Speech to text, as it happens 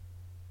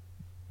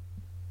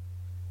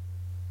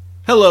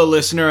Hello,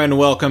 listener, and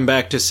welcome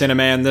back to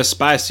Cineman, the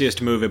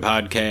spiciest movie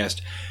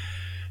podcast.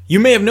 You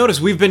may have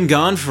noticed we've been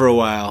gone for a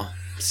while.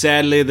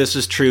 Sadly, this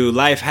is true.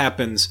 Life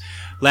happens.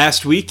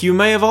 Last week, you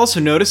may have also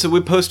noticed that we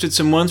posted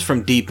some ones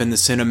from deep in the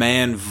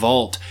Cineman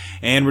vault,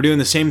 and we're doing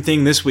the same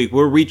thing this week.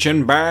 We're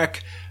reaching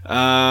back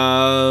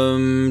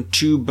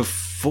to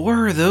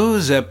before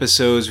those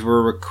episodes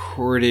were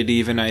recorded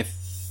even, I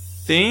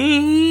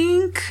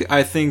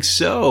think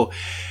so.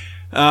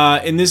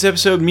 In this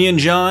episode, me and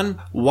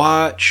John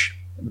watch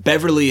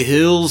Beverly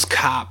Hills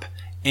Cop,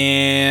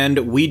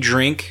 and we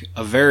drink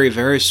a very,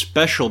 very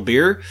special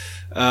beer,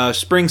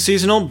 spring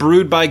seasonal,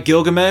 brewed by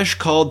Gilgamesh,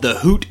 called the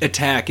Hoot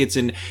Attack. It's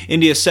an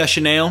India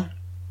Session Ale,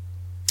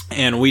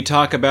 and we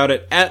talk about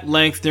it at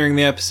length during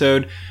the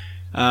episode.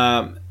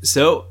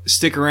 So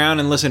stick around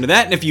and listen to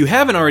that. And if you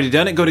haven't already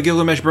done it, go to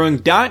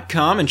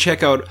GilgameshBrewing.com and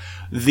check out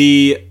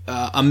the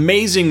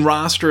amazing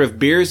roster of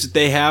beers that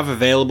they have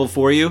available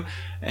for you.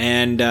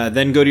 And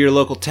then go to your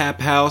local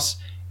tap house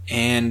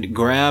and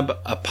grab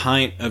a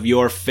pint of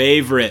your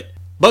favorite.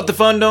 But the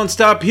fun don't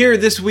stop here.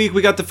 This week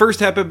we got the first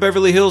half of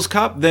Beverly Hills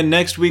Cop. Then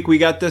next week we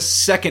got the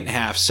second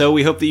half. So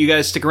we hope that you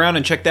guys stick around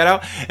and check that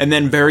out. And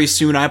then very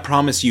soon, I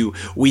promise you,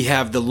 we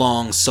have the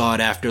long sought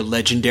after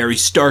legendary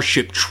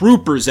Starship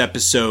Troopers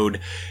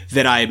episode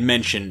that I had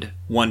mentioned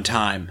one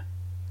time.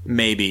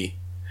 Maybe.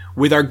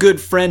 With our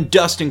good friend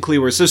Dustin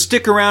Cleaver. So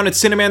stick around at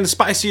Cineman, the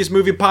spiciest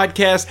movie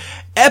podcast,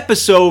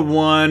 episode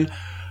 1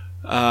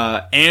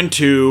 and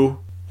 2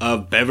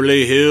 of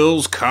Beverly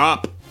Hills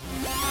Cop.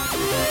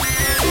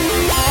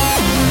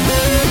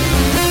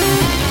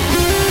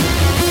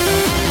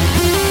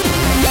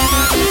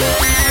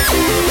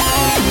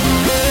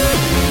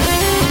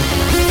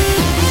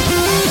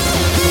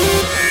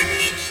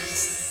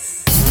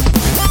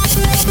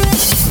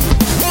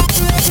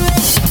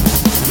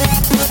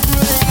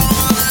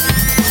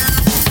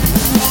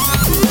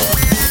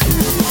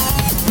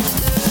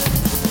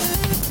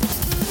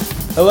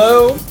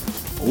 Hello,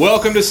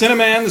 welcome to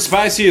Cineman, the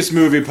spiciest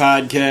movie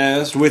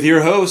podcast, with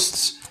your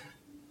hosts,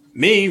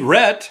 me,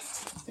 Rhett.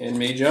 And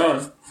me,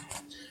 John.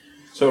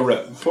 So,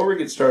 Rhett, before we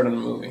get started on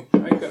the movie,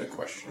 I got a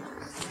question.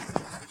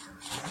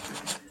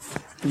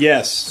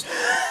 Yes.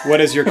 What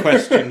is your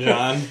question,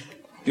 John?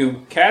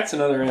 Do cats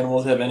and other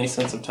animals have any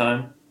sense of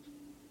time?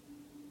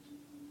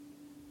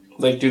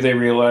 Like, do they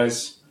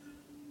realize,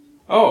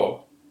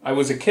 oh, I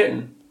was a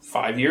kitten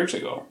 5 years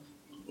ago?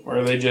 Or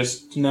are they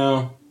just...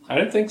 No. I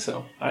didn't think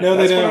so. No,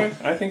 they don't.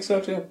 I think so,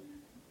 too.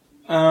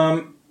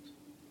 I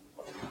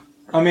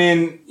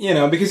mean, you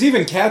know, because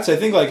even cats, I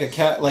think like a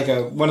cat, like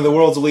one of the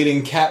world's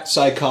leading cat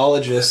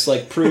psychologists,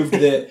 like proved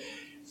that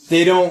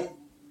they don't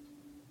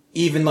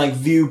even like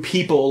view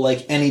people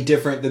like any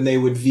different than they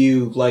would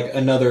view like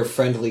another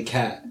friendly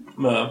cat.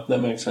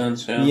 That makes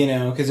sense, yeah. You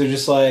know, because they're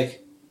just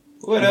like,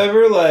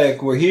 whatever,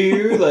 like, we're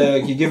here,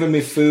 like, you're giving me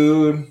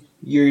food,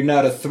 you're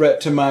not a threat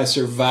to my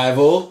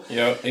survival.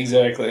 Yeah,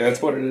 exactly.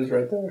 That's what it is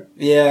right there.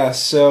 Yeah,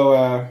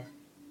 so,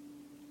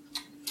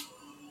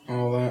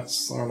 all that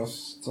sort of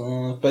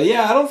stuff. But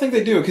yeah, I don't think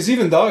they do, because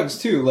even dogs,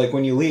 too, like,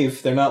 when you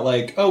leave, they're not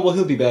like, oh, well,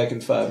 he'll be back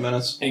in 5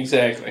 minutes.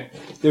 Exactly.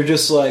 They're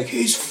just like,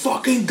 he's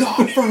fucking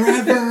gone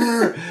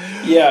forever!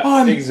 Yeah,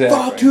 I'm exactly.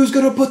 fucked, who's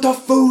gonna put the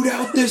food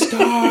out this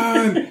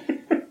time?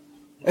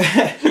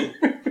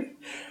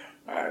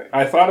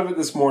 I thought of it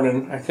this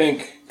morning, I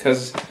think,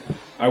 because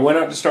I went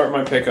out to start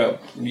my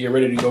pickup, get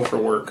ready to go for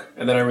work,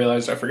 and then I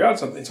realized I forgot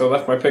something. So I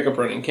left my pickup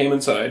running, came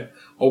inside,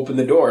 opened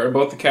the door, and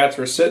both the cats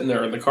were sitting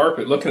there on the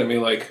carpet looking at me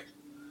like,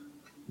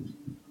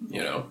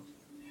 you know.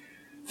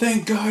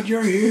 Thank God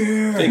you're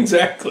here.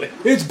 Exactly.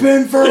 It's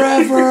been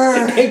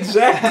forever.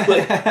 Exactly.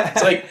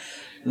 It's like,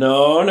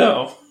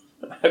 no.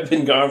 I've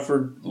been gone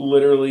for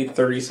literally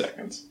 30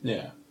 seconds.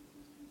 Yeah.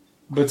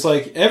 But it's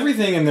like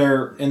everything in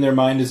their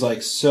mind is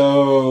like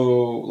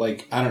so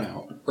like, I don't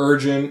know,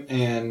 urgent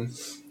and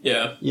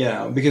yeah.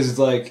 Yeah, because it's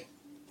like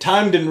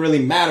time didn't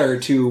really matter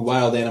to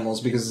wild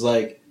animals because it's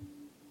like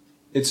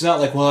it's not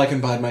like, well, I can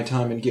bide my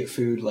time and get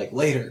food like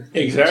later.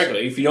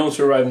 Exactly. If you don't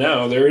survive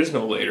now, there is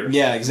no later.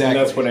 Yeah, exactly.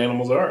 And that's what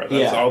animals are.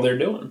 That's all they're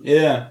doing.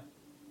 Yeah.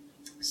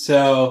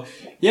 So,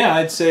 yeah,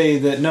 I'd say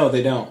that no,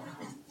 they don't.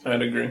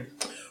 I'd agree.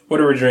 What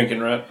are we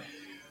drinking, Rhett?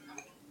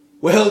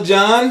 Well,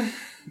 John,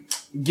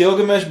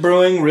 Gilgamesh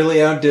Brewing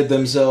really outdid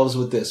themselves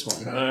with this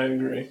one. I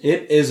agree.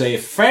 It is a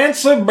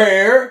fancy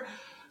beer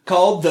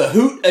called the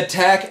Hoot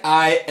Attack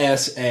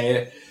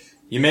ISA.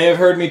 You may have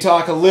heard me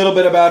talk a little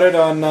bit about it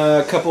on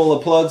a couple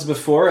of plugs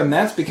before, and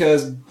that's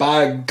because,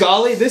 by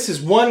golly, this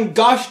is one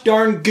gosh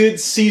darn good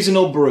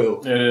seasonal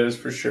brew. It is,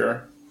 for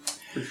sure.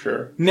 For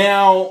sure.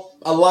 Now,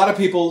 a lot of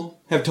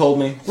people have told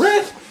me,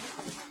 Rhett,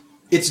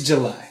 it's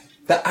July.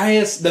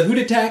 The Hoot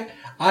Attack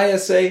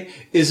ISA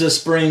is a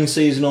spring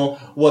seasonal.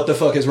 What the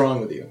fuck is wrong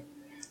with you?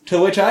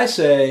 To which I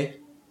say,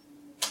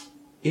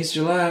 it's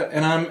July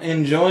and I'm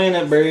enjoying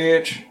it,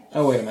 bitch.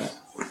 Oh, wait a minute.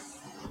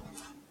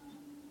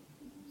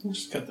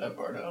 Just cut that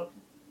part out.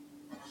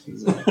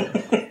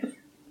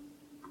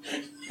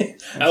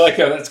 I like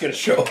how that's going to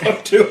show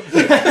up, too.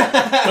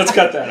 Let's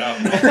cut that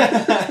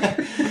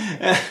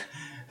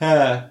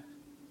out.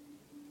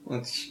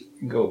 let's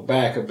go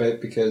back a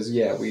bit because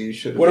we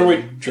should have What are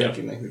we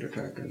drinking the Hoot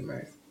Attack in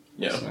May.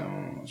 Yeah.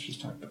 So let's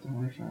just talk about the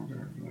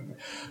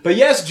But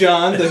yes,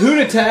 John, the Hoot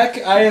Attack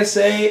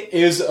ISA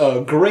is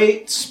a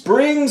great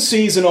spring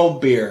seasonal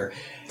beer.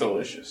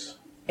 Delicious.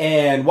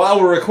 And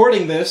while we're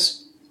recording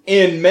this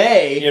in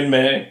May,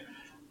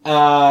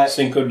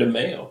 Cinco de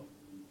Mayo.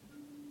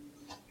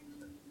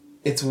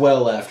 It's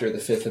well after the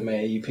 5th of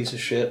May, you piece of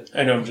shit.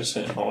 I know, I'm just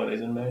saying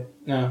holidays in May.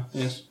 No,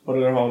 yes. What are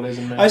their holidays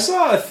in May? I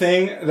saw a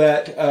thing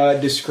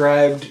that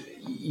described,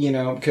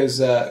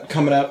 because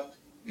coming up,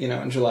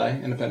 in July,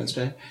 Independence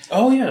Day.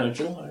 Oh, yeah,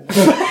 July.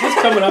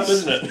 It's coming up,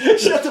 isn't it?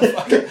 Shut the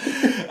fuck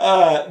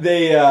up.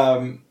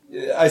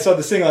 I saw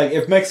this thing like,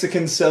 if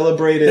Mexicans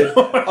celebrated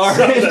our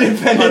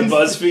independence... On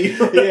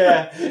BuzzFeed.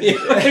 Yeah.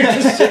 They're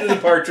just sitting in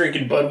the park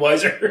drinking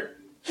Budweiser.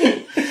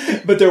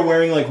 But they're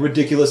wearing like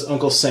ridiculous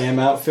Uncle Sam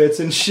outfits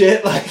and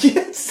shit. Like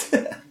it's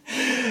that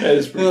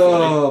is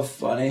pretty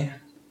funny.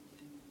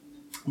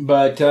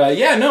 But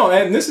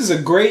and this is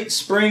a great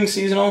spring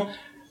seasonal.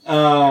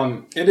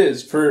 It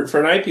is for an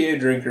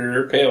IPA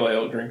drinker or pale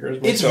ale drinker.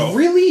 As myself. It's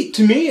really,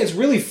 to me, it's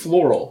really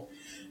floral.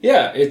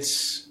 Yeah,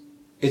 it's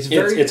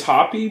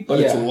hoppy, but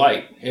it's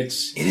light. It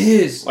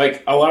is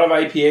like a lot of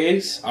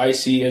IPAs I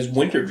see as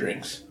winter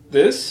drinks.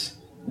 This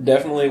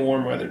definitely a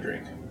warm weather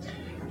drink.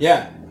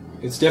 Yeah.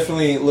 It's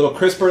definitely a little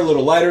crisper, a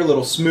little lighter, a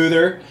little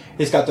smoother.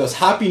 It's got those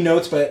hoppy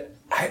notes, but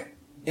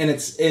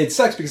it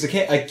sucks because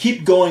I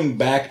keep going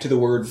back to the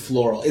word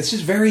floral. It's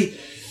just very...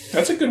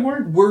 That's a good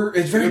word.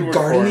 It's very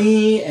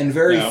gardeny and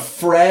very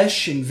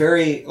fresh and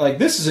very... Like,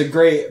 this is a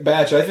great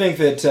batch. I think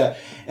that...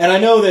 and I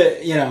know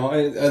that,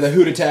 the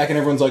Hoot Attack and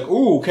everyone's like,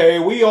 ooh, okay,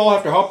 we all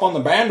have to hop on the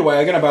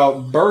bandwagon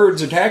about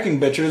birds attacking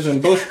bitches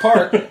in Busch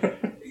Park.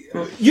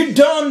 You're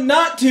dumb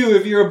not to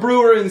if you're a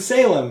brewer in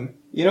Salem.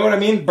 You know what I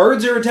mean?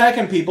 Birds are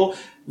attacking people.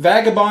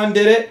 Vagabond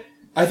did it.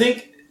 I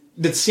think...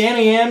 Did Santa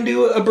Am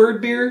do a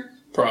bird beer?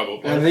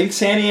 Probably. I think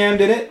Santa Am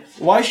did it.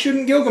 Why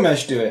shouldn't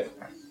Gilgamesh do it?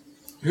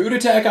 Hoot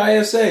Attack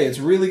ISA. It's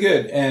really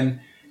good. And,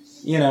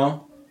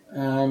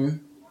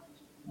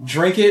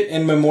 drink it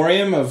in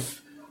memoriam of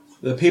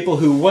the people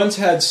who once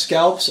had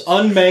scalps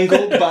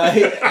unmangled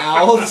by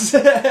owls.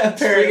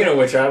 Speaking of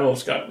which, I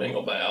almost got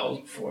mangled by owls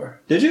before.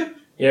 Did you?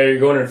 Yeah, you're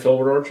going in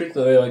Filbert Orchard,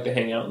 so they like to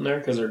hang out in there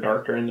because they're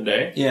dark during the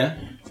day. Yeah.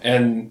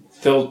 And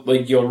you'll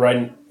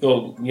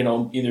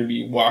either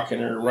be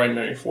walking or riding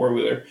on your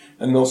four-wheeler,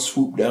 and they'll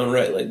swoop down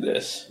right like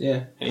this.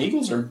 Yeah.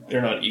 And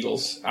they're not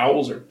eagles.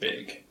 Owls are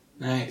big.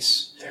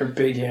 Nice. They're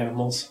big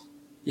animals.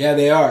 Yeah,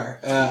 they are.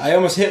 I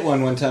almost hit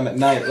one time at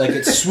night. Like,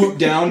 it swooped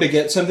down to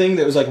get something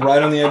that was, like,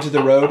 right on the edge of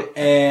the road,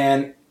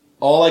 and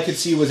all I could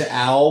see was an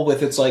owl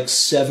with its, like,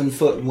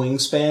 7-foot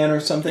wingspan or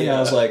something. Yeah. I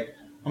was like,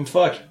 I'm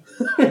fucked.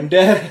 I'm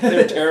dead.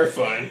 They're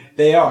terrifying.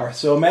 They are.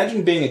 So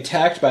imagine being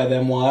attacked by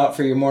them while out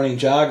for your morning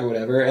jog or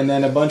whatever, and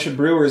then a bunch of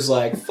brewers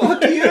like,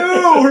 fuck you!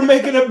 We're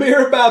making a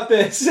beer about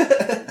this!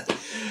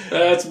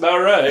 That's about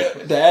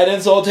right. To add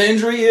insult to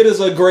injury, it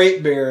is a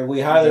great beer. We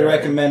highly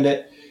recommend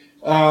it.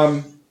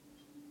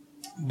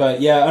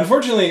 But yeah,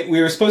 unfortunately,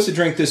 we were supposed to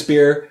drink this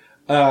beer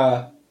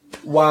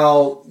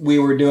while we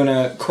were doing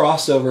a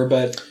crossover,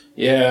 but...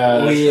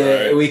 Yeah,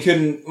 that's right. We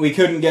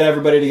couldn't get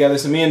everybody together,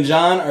 so me and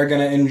John are going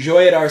to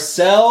enjoy it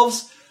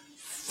ourselves.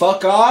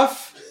 Fuck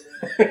off.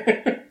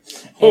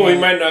 Well, we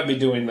might not be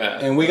doing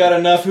that. And we got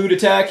enough Hoot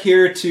Attack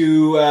here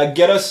to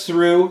get us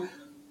through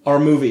our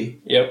movie.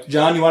 Yep.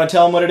 John, you want to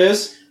tell them what it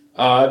is?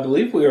 I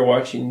believe we are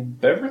watching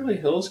Beverly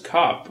Hills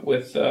Cop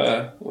with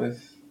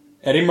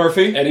Eddie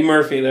Murphy. Eddie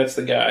Murphy, that's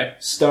the guy.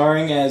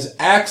 Starring as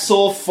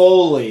Axel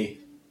Foley.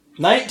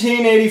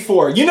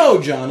 1984. You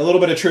know, John, a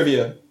little bit of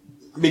trivia.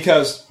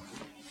 Because...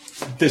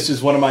 this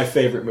is one of my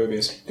favorite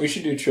movies. We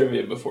should do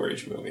trivia before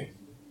each movie.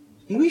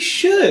 We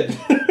should.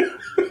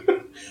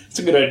 It's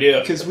a good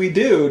idea. Because we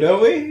do,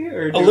 don't we?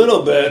 A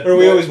little bit. Or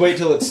we always wait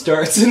till it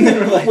starts and then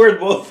we're like... We're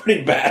both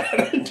pretty bad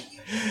at it.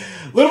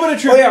 A little bit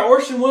of trivia. Oh yeah,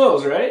 Orson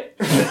Welles, right?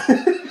 A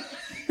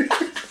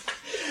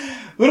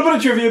little bit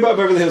of trivia about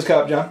Beverly Hills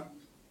Cop, John.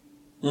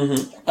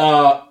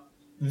 Mm-hmm.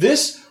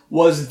 This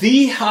was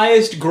the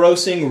highest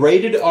grossing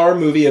rated R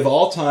movie of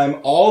all time,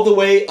 all the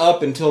way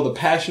up until The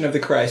Passion of the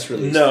Christ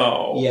release.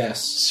 No.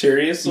 Yes.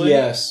 Seriously?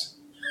 Yes.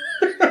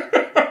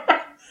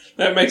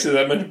 That makes it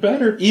that much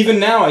better. Even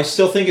now, I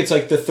still think it's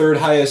like the third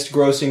highest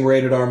grossing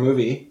rated R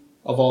movie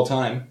of all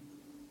time.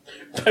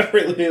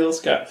 Beverly Hills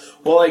Cop.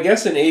 Well, I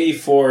guess in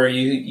 84,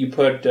 you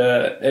put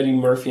Eddie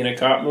Murphy in a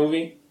cop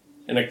movie,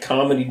 in a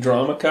comedy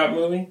drama cop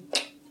movie.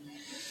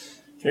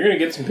 You're going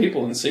to get some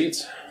people in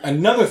seats.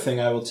 Another thing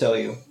I will tell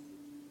you.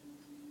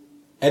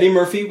 Eddie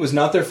Murphy was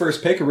not their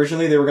first pick.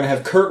 Originally, they were going to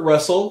have Kurt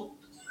Russell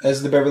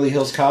as the Beverly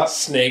Hills Cop.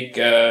 Snake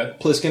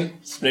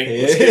Plissken.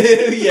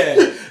 Plissken.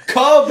 Yeah.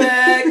 Call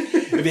back.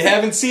 If you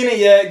haven't seen it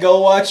yet,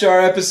 go watch our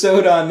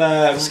episode on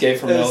Escape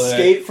from LA.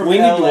 We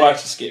need to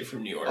watch Escape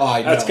from New York.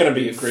 Oh, that's going to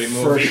be a great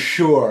movie. For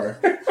sure.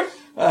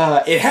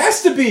 It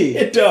has to be.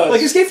 It does.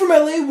 Like, Escape from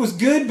LA was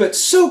good, but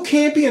so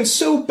campy and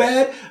so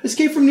bad.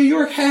 Escape from New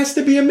York has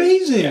to be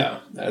amazing. Yeah,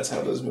 that's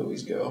how those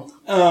movies go.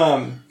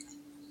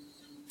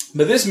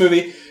 But this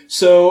movie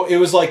So it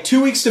was like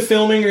 2 weeks to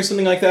filming or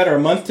something like that, or a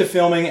month to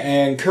filming,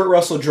 and Kurt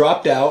Russell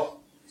dropped out.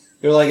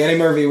 They're like, Eddie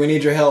Murphy, we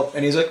need your help.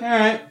 And he's like, all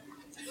right.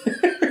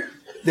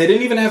 They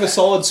didn't even have a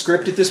solid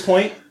script at this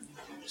point.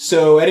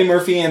 So Eddie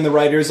Murphy and the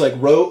writers like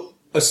wrote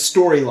a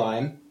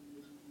storyline,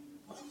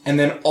 and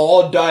then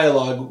all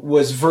dialogue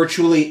was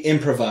virtually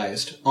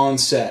improvised on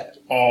set.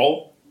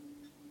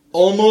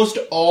 Almost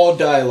all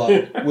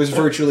dialogue was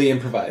virtually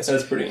improvised.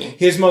 That's pretty neat.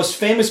 His most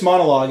famous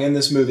monologue in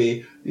this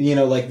movie, you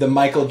know, like the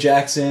Michael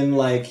Jackson,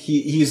 like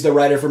he's the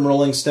writer from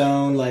Rolling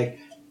Stone, like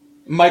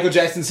Michael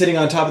Jackson sitting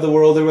on top of the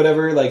world or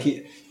whatever. Like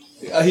he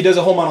does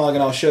a whole monologue,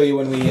 and I'll show you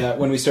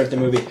when we start the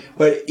movie.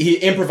 But he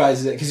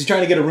improvises it because he's trying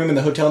to get a room in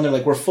the hotel, and they're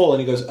like, "We're full,"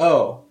 and he goes,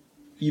 "Oh,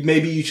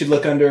 maybe you should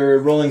look under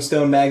Rolling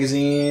Stone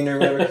magazine or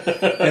whatever."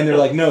 And they're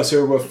like, "No,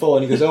 sir, we're full."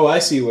 And he goes, "Oh, I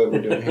see what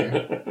we're doing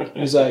here." And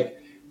he's like,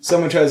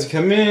 someone tries to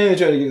come in, they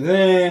try to get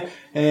in,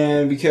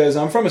 and because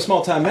I'm from a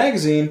small-time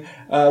magazine,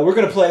 we're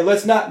going to play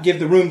Let's Not Give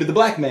the Room to the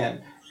Black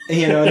Man. And,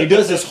 you know, and he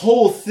does this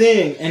whole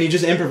thing, and he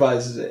just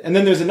improvises it. And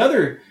then there's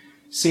another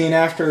scene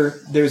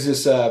after, there's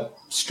this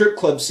strip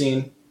club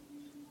scene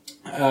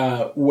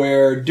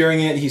where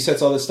during it he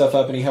sets all this stuff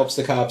up and he helps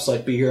the cops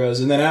like be heroes,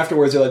 and then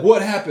afterwards they're like,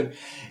 what happened?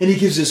 And he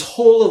gives this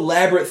whole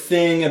elaborate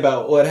thing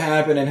about what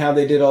happened and how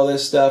they did all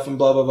this stuff and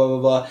blah blah blah blah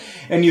blah.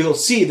 And you'll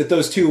see that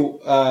those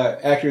two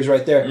actors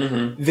right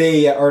there,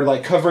 they are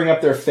like covering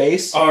up their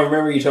face. Oh, I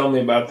remember you telling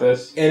me about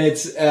this. And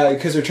it's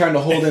because they're trying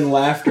to hold in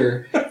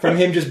laughter from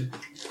him, just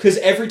because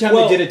every time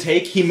they did a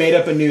take he made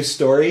up a new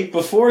story.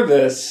 Before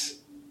this,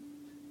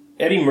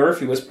 Eddie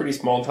Murphy was pretty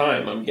small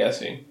time, I'm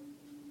guessing.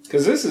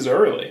 Because this is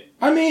early.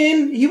 I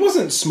mean, he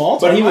wasn't small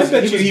time. I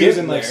bet he was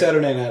in like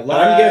Saturday Night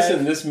Live. I'm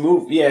guessing this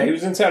movie. Yeah, he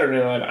was in Saturday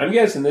Night Live. I'm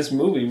guessing this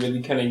movie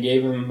really kind of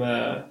gave him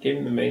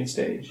the main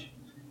stage.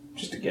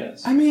 Just a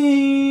guess. I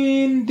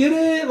mean, did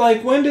it?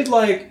 Like, when did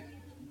like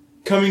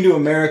Coming to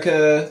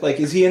America? Like,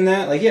 is he in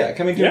that? Like, yeah,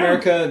 Coming to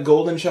America,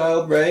 Golden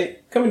Child,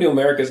 right? Coming to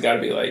America's got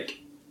to be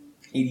like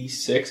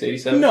 86,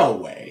 87. No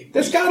way.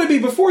 That's got to be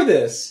before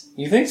this.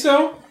 You think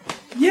so?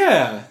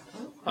 Yeah.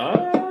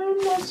 I'm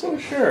not so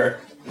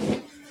sure.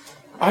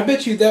 I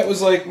bet you that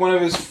was like one of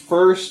his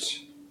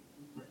first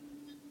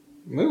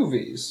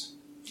movies.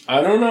 I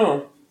don't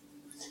know.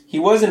 He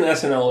was in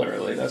SNL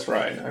early, that's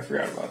right. I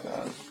forgot about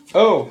that.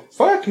 Oh,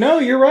 fuck, no,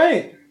 you're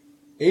right.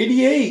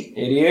 88.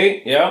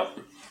 88, yeah.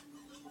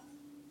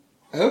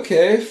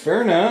 Okay,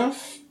 fair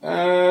enough.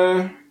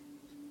 What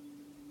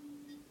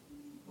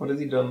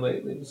has he done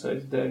lately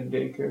besides Daddy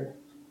Daycare?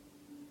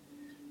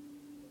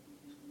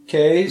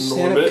 Okay,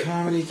 stand-up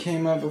comedy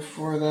came up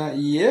before that.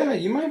 Yeah,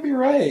 you might be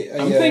right.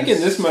 I'm thinking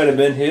this might have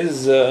been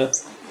his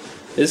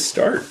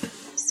start.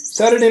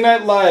 Saturday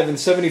Night Live in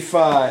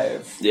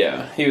 75.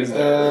 Yeah, he was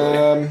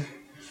there.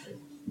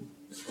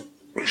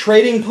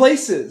 Trading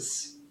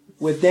Places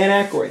with Dan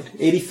Aykroyd,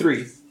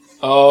 83.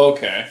 Oh,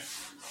 okay.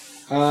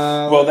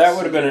 Well, that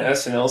would have been an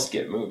SNL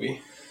skit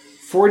movie.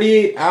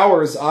 48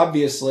 Hours,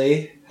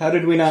 obviously. How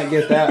did we not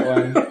get that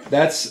one?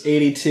 That's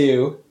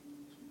 82.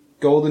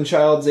 Golden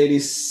Child's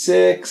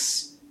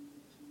 86.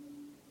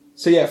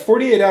 So yeah,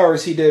 48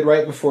 Hours he did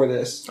right before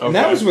this. Okay. And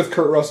that was with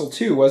Kurt Russell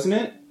too, wasn't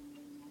it?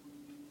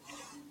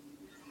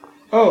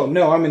 Oh,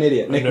 no, I'm an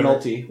idiot. Nick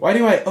Nolte. Why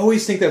do I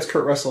always think that's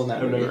Kurt Russell in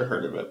that movie? I've never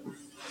heard of it.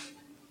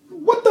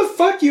 What the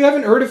fuck? You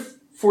haven't heard of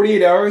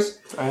 48 Hours?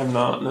 I have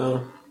not,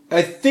 no.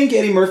 I think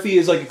Eddie Murphy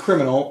is like a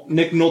criminal.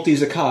 Nick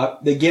Nolte's a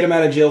cop. They get him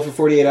out of jail for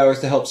 48 hours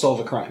to help solve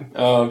a crime.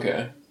 Oh,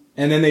 okay.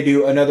 And then they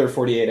do another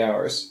 48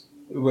 Hours,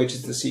 which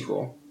is the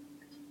sequel.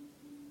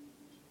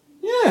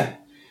 Yeah.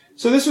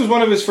 So this was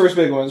one of his first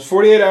big ones.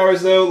 48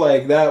 Hours, though,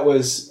 like, that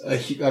was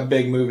a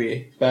big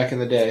movie back in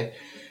the day.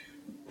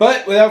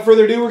 But without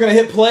further ado, we're going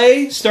to hit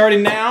play.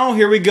 Starting now.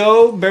 Here we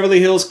go. Beverly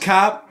Hills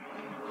Cop.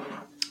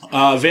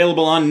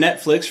 Available on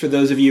Netflix for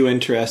those of you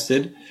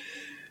interested.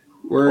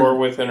 Or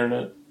with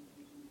internet.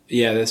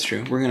 Yeah, that's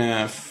true. We're going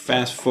to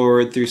fast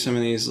forward through some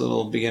of these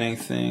little beginning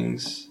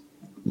things.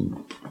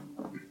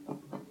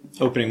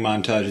 Opening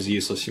montage is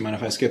useless. You mind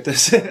if I skip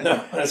this?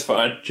 No, that's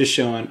fine. Just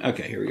showing.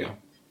 Okay, here we go.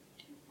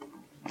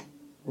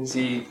 Is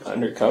he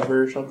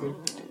undercover or something?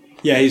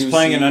 Yeah, he's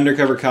playing an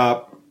undercover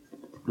cop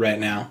right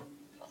now.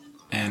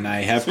 And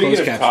I have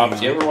closed captioning Cops,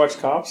 on. You ever watch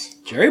Cops?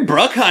 Jerry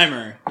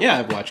Bruckheimer. Yeah,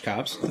 I've watched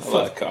Cops. I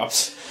love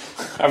Cops.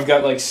 I've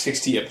got like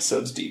 60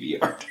 episodes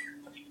DVR'd.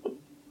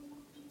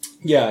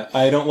 Yeah,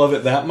 I don't love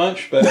it that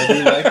much, but I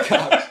do like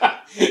Cops.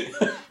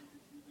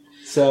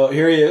 So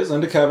here he is,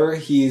 undercover.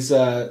 He's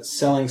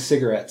selling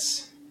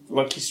cigarettes.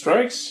 Lucky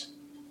Strikes.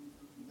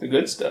 The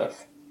good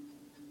stuff.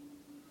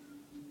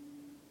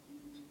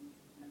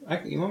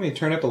 You want me to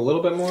turn up a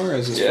little bit more? Or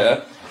is this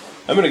fun?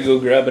 I'm going to go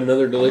grab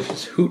another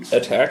delicious Hoot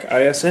Attack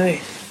ISA.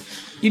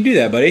 You do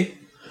that, buddy.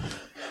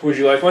 Would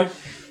you like one?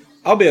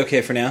 I'll be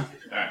okay for now.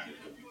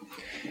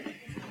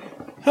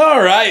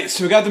 All right,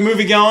 so we got the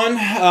movie going.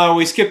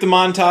 We skipped the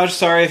montage.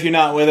 Sorry if you're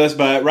not with us,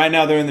 but right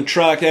now they're in the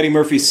truck. Eddie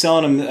Murphy's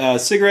selling him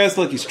cigarettes,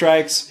 Lucky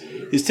Strikes.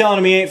 He's telling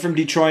him he ain't from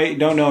Detroit,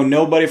 don't know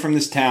nobody from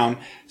this town.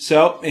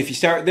 So if you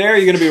start there,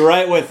 you're going to be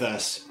right with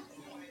us.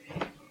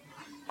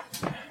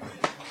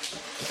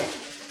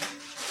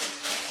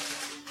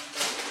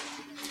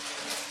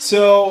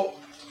 So,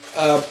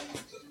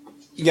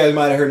 you guys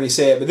might have heard me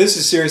say it, but this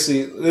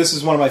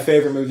is one of my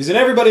favorite movies. And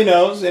everybody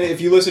knows, and if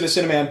you listen to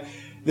Cineman,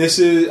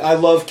 I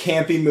love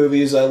campy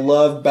movies, I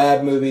love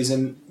bad movies,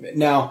 and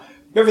now,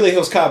 Beverly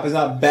Hills Cop is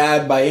not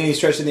bad by any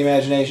stretch of the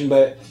imagination,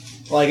 but,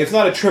 like, it's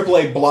not a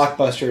AAA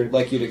blockbuster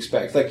like you'd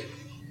expect. Like,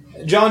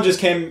 John just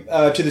came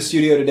to the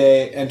studio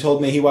today and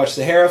told me he watched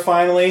Sahara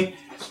finally,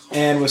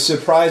 and was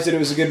surprised that it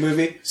was a good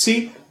movie.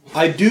 See,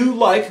 I do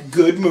like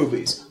good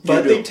movies,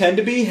 but they tend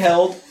to be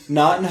held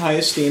not in high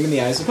esteem in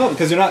the eyes of the public,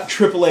 because they're not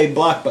AAA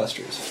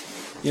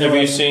blockbusters. Have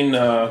you seen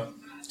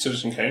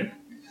Citizen Kane?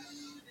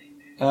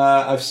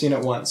 I've seen it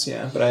once,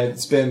 yeah, but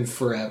it's been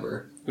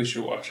forever. We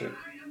should watch it.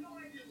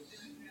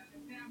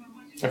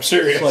 I'm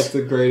serious. It's like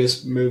the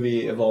greatest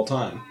movie of all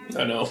time.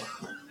 I know.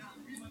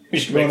 We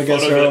should Going make fun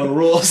against of our it. own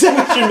rules. We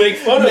should make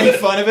fun of it. Make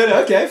fun of it?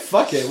 Okay,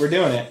 fuck it. We're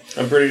doing it.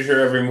 I'm pretty sure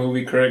every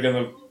movie critic in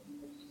the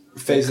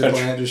Face of the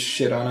planet just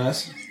shit on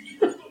us.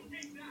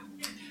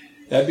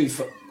 That'd be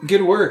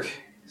good work.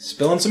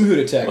 Spilling some Hoot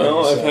Attack.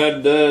 Well,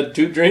 I've had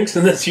 2 drinks,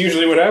 and that's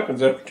usually what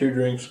happens after 2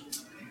 drinks.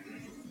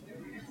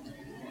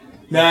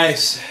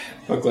 Nice.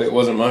 Luckily, it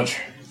wasn't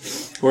much.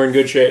 We're in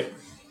good shape.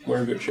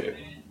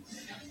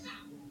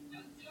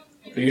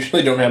 We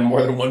usually don't have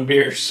more than 1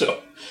 beer,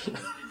 so...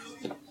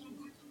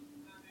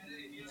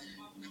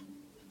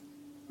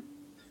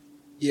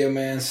 Yeah,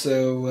 man.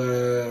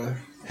 So,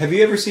 have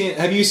you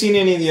seen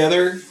any of the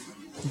other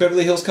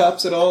Beverly Hills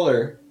Cops at all,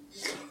 or?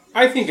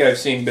 I think I've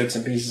seen bits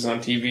and pieces on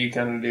TV,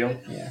 kind of deal.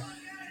 Yeah.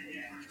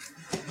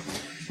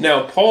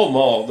 Now, Pall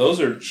Mall, those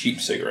are cheap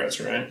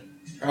cigarettes, right?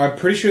 I'm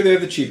pretty sure they're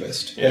the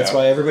cheapest. Yeah. That's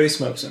why everybody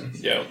smokes them.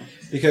 Yeah.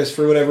 Because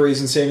for whatever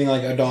reason, saving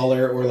like $1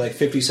 or like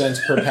 50 cents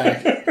per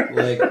pack,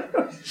 like,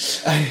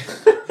 I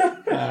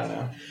don't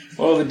know.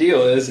 Well, the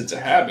deal is, it's a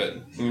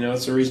habit. You know,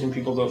 it's the reason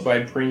people don't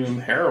buy premium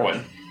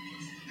heroin.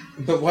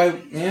 But why?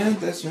 Yeah,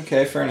 that's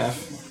okay. Fair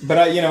enough. But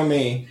I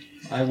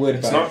would.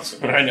 It's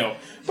not. I know.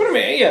 But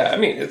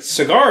it's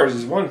cigars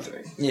is one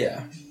thing.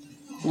 Yeah.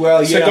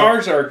 Well,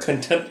 cigars are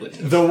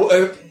contemplative.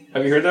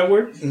 Have you heard that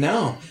word?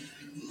 No.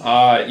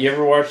 You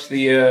ever watch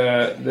the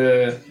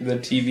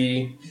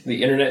TV,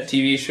 the internet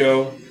TV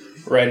show,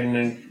 driving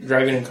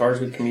in cars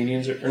with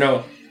comedians? Or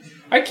no,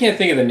 I can't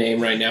think of the name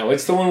right now.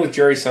 It's the one with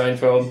Jerry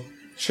Seinfeld.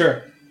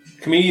 Sure.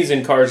 Comedians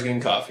in cars getting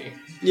coffee.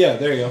 Yeah,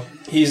 there you go.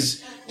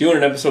 He's doing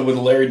an episode with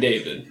Larry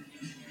David,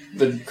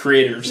 the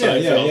creator of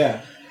Seinfeld.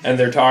 Yeah. And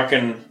they're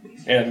talking,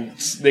 and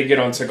they get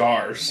on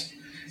cigars.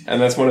 And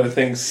that's one of the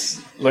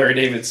things Larry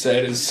David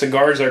said, is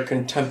cigars are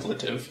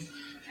contemplative.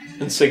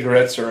 And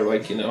cigarettes are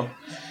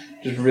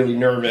just really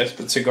nervous,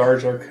 but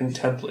cigars are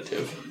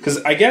contemplative.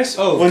 Because I guess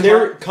when they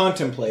were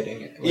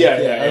contemplating it.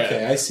 Yeah.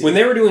 Okay, I see. When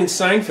they were doing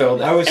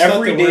Seinfeld, I was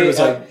every day was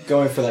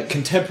going for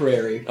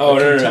contemporary.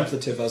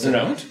 Contemplative. I was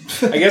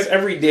I guess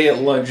every day at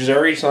lunch,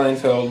 Jerry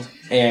Seinfeld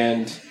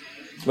and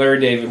Larry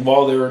David,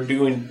 while they were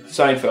doing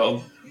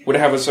Seinfeld, would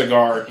have a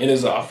cigar in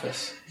his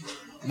office.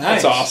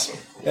 Nice. That's awesome.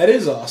 That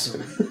is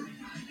awesome.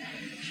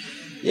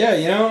 Yeah,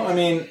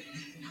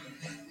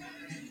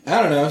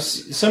 I don't know.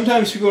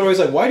 Sometimes people are always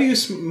like, why do you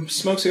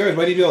smoke cigars?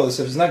 Why do you do all this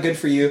stuff? It's not good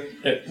for you.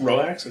 It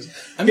relaxes.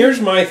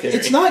 Here's my theory.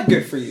 It's not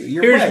good for you.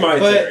 Here's my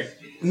theory.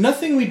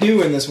 Nothing we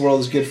do in this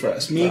world is good for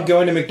us.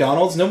 Going to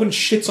McDonald's, no one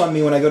shits on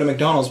me when I go to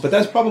McDonald's, but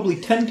that's probably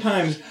 10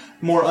 times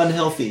more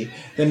unhealthy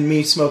than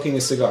me smoking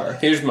a cigar.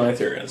 Here's my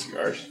theory on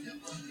cigars.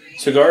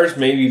 Cigars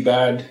may be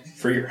bad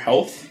for your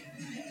health,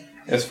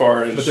 as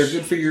far as... But they're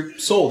good for your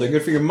soul. They're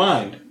good for your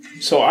mind.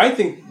 So I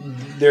think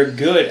their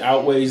good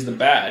outweighs the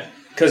bad.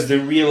 Because the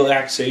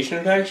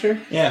relaxation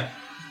factor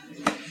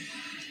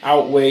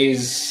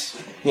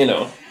outweighs,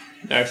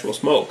 actual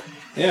smoke.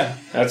 Yeah.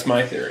 That's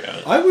my theory on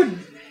it. I would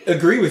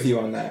agree with you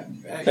on that.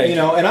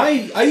 And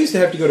I used to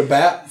have to go to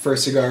bat for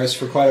cigars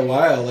for quite a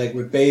while, like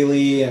with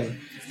Bailey and...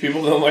 If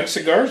people don't like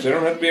cigars, they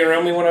don't have to be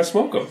around me when I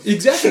smoke them.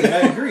 Exactly, I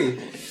agree.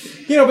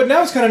 But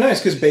now it's kind of nice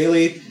because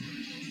Bailey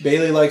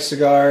likes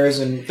cigars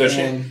and... Does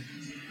she?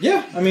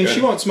 Yeah, she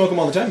won't smoke them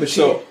all the time, but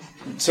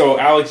So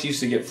Alex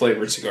used to get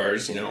flavored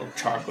cigars,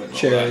 chocolate and all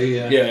cherry,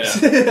 that. Yeah.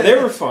 They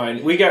were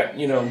fine. We got,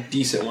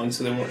 decent ones,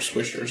 so they weren't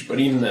swishers, but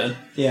even then.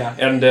 Yeah.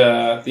 And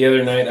the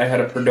other night, I had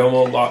a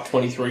Perdomo Lot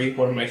 23,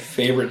 one of my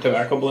favorite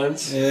tobacco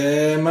blends.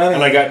 And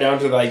I got down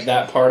to,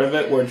 that part of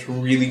it where it's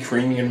really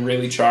creamy and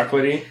really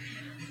chocolatey.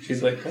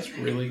 She's like, that's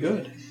really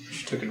good.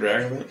 She took a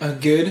drag of it. A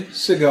good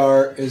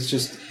cigar is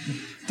just...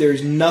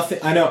 There's nothing...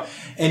 I know.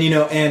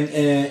 And,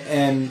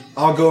 and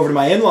I'll go over to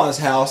my in-laws'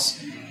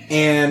 house,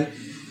 and...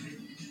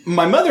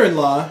 My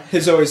mother-in-law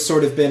has always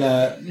sort of been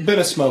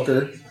a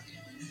smoker,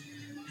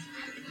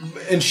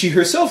 and she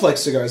herself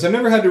likes cigars. I've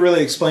never had to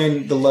really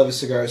explain the love of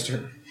cigars to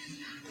her.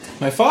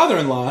 My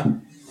father-in-law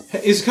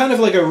is kind of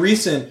like a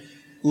recent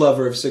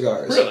lover of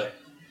cigars. Really?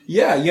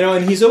 Yeah,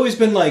 and he's always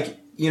been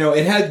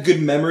it had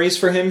good memories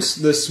for him,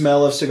 the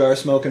smell of cigar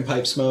smoke and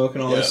pipe smoke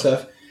and all that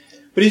stuff.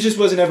 But he just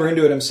wasn't ever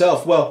into it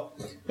himself. Well,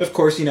 of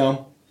course,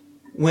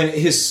 when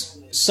his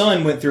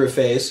son went through a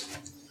phase,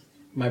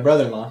 my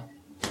brother-in-law,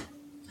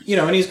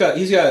 and he's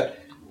got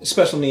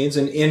special needs,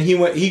 and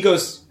he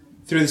goes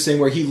through this thing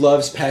where he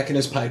loves packing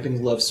his pipe and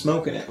he loves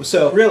smoking it.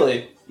 So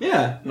Really?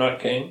 yeah, Not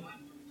Kane?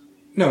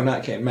 no,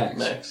 not Kane, Max.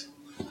 Max.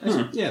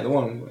 Yeah, the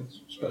one with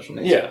special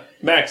needs. Yeah,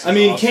 Max is I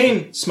mean, awesome.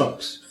 Kane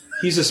smokes.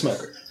 He's a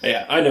smoker.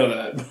 Yeah, I know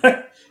that.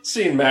 But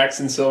seeing Max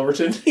in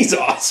Silverton, he's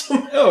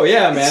awesome. Oh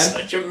yeah, man.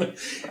 Such a,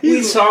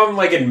 we saw him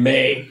like in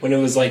May when it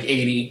was like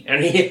 80,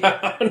 and he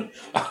had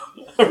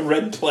a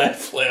red plaid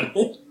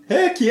flannel.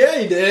 Heck yeah,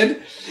 he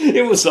did.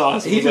 It was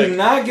awesome. He It was did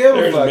not give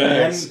a there's fuck, man.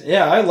 Max.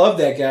 Yeah, I love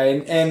that guy,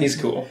 and He's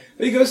cool.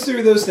 But he goes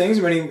through those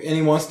things when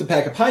he wants to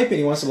pack a pipe and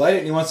he wants to light it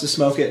and he wants to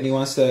smoke it and he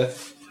wants to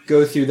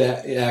go through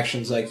that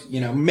actions like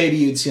maybe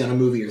you'd see on a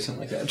movie or something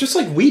like that, just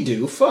like we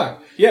do.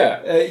 Fuck. Yeah,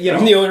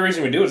 And the only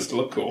reason we do it is to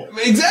look cool.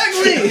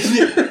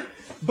 Exactly.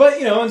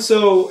 But and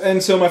so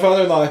my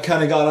father-in-law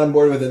kind of got on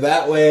board with it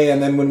that way,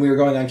 and then when we were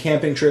going on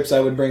camping trips,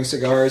 I would bring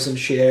cigars and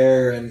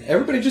share, and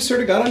everybody just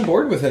sort of got on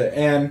board with it.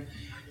 And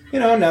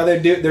now they're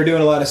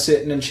doing a lot of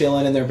sitting and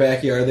chilling in their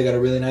backyard. They got a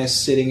really nice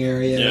sitting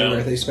area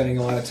where they're spending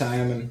a lot of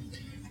time, and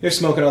they're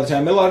smoking all the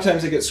time. But a lot of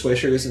times they get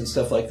swishers and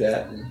stuff like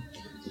that, and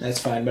that's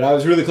fine. But I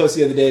was really close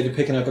the other day to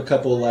picking up a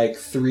couple like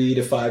 $3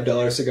 to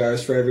 $5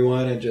 cigars for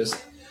everyone, and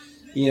just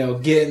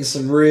getting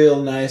some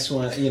real nice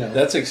ones.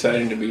 That's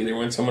exciting to be there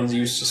when someone's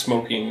used to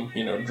smoking,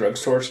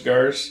 drugstore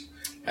cigars,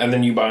 and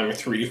then you buy them a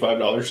 $3 to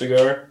 $5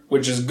 cigar,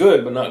 which is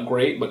good, but not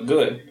great, but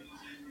good.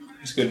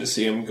 It's good to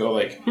see them go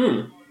like,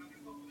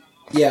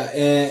 Yeah,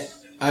 and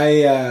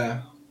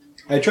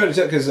I tried to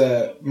tell because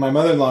my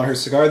mother-in-law, her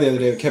cigar the other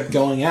day kept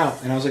going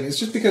out, and I was like, it's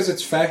just because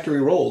it's factory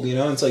rolled,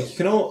 It's like you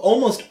can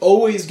almost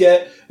always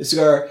get a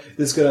cigar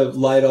that's gonna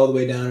light all the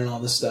way down and all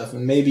this stuff,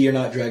 and maybe you're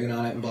not dragging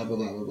on it and blah blah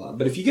blah blah blah.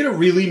 But if you get a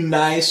really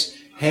nice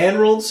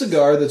hand-rolled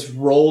cigar that's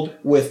rolled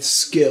with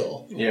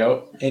skill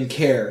and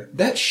care,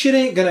 that shit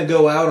ain't gonna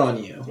go out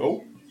on you.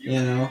 Oh.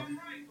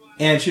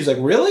 And she's like,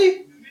 really?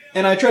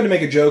 And I tried to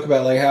make a joke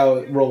about like how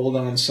it rolled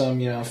on some,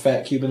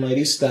 fat Cuban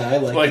lady's thigh,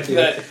 like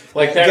that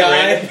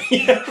guy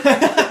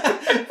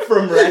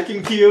from Rack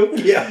and Q.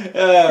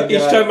 Yeah.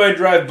 Each time I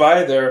drive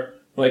by there,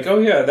 I'm like, oh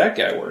yeah, that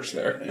guy works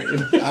there.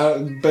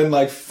 I've been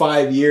like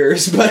 5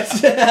 years, but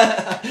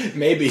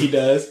maybe he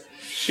does.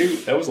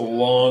 Shoot, that was a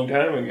long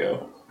time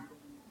ago.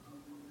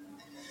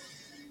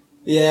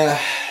 Yeah.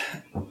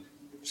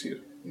 Excuse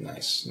me.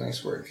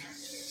 Nice work.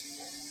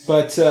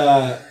 But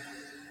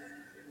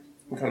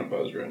I'm kind of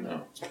buzzed right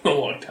now. It's been a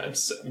long time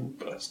since I've been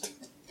buzzed.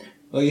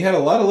 Well, you had a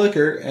lot of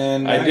liquor,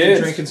 and I now did.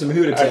 you're drinking some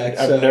Hoot Attack.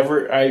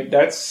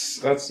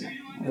 That's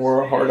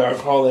more hard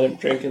alcohol than I've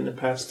drank in the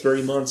past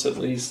 3 months at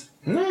least.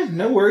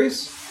 No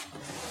worries.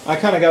 I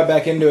kind of got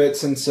back into it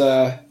since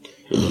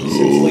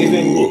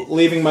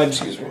leaving my.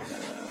 Excuse me.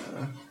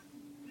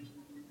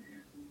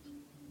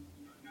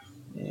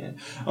 Yeah.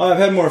 Well, I've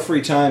had more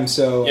free time,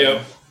 so.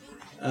 Yep.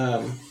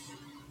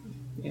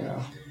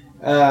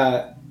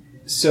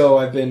 So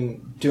I've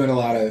been doing a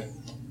lot of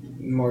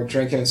more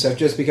drinking and stuff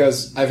just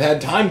because I've had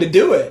time to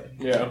do it.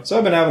 Yeah. So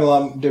I've been having a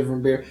lot of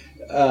different beer.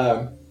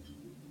 The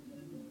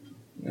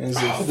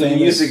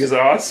music is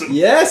awesome.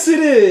 Yes, it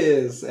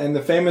is. And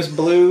the famous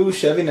blue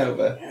Chevy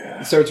Nova.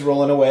 It starts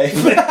rolling away.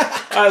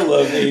 I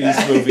love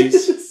 80s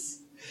movies.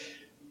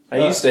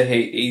 I used to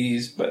hate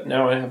 80s, but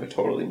now I have a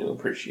totally new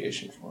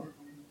appreciation for them.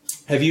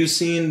 Have you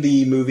seen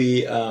the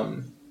movie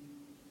Kung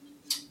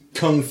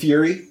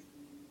Fury?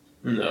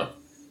 No.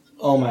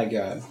 Oh my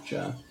God,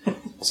 John.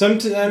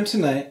 Sometime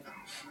tonight.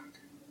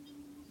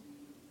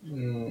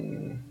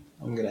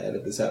 I'm going to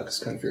edit this out because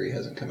Kung Fury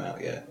hasn't come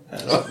out yet.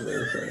 They're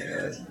recording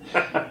it.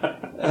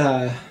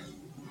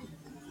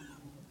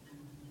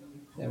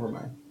 Never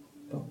mind.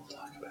 But we'll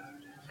talk about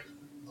it after.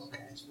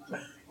 Okay, it's fine.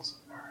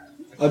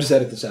 Alright. I'll just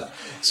edit this out.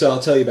 So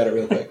I'll tell you about it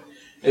real quick.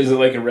 Is it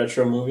like a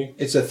retro movie?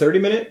 It's a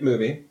 30-minute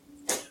movie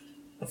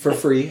for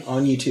free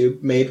on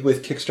YouTube, made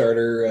with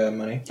Kickstarter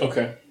money.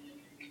 Okay.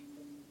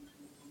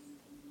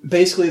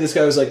 Basically, this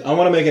guy was like, I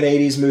want to make an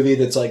 80s movie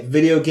that's like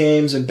video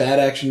games and bad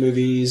action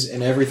movies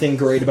and everything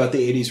great about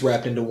the 80s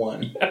wrapped into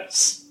one.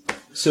 Yes.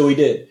 So we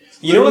did.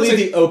 You know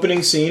Literally, the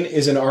opening scene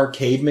is an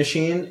arcade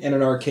machine and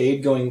an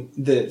arcade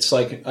it's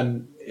like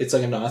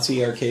a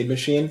Nazi arcade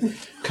machine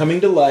coming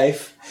to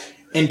life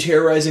and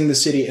terrorizing the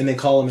city. And they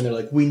call him and they're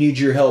like, we need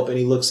your help. And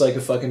he looks like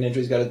a fucking ninja.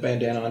 He's got his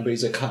bandana on, but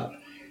he's a cop.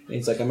 And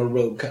he's like, I'm a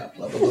road cop,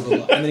 blah, blah, blah, blah,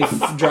 blah. And then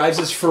he drives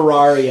his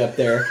Ferrari up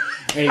there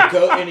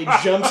and he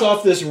jumps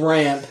off this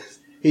ramp.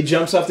 He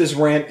jumps off this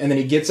ramp, and then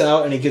he gets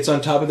out, and he gets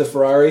on top of the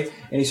Ferrari,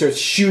 and he starts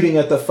shooting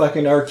at the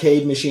fucking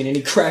arcade machine, and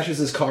he crashes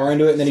his car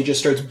into it, and then he just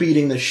starts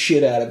beating the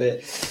shit out of it.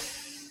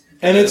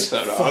 And it's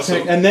fucking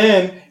awesome. And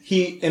then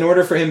in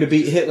order for him to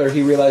beat Hitler,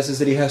 he realizes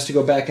that he has to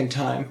go back in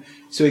time.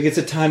 So he gets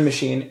a time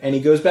machine, and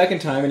he goes back in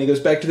time, and he goes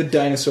back to the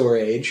dinosaur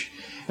age.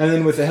 And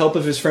then with the help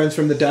of his friends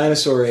from the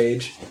dinosaur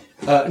age,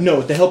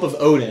 with the help of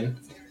Odin,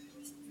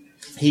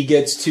 he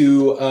gets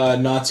to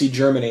Nazi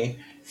Germany,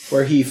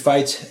 where he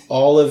fights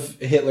all of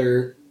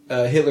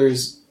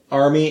Hitler's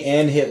army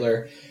and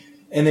Hitler,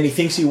 and then he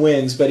thinks he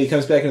wins, but he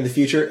comes back into the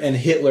future, and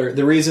Hitler,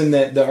 the reason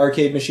that the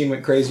arcade machine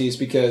went crazy is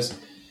because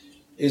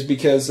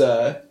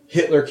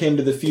Hitler came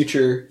to the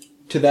future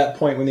to that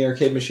point when the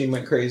arcade machine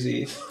went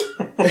crazy,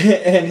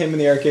 and him in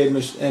the arcade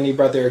machine, and he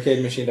brought the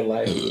arcade machine to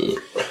life.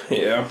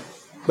 Yeah.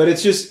 But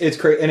it's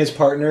great. And his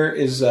partner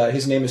is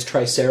his name is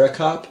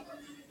Triceracop,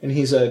 and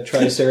he's a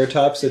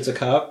Triceratops. It's a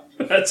cop.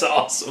 That's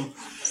awesome.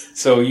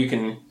 So you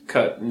can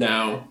cut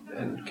now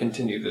and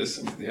continue this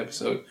into the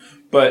episode.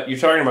 But you're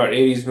talking about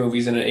 80s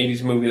movies, and an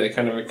 80s movie that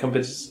kind of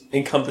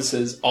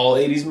encompasses all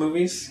 80s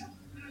movies.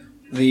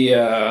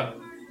 The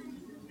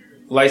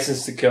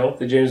License to Kill,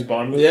 the James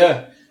Bond movie.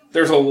 Yeah.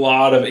 There's a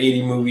lot of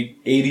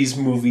 80s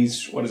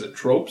movies, what is it,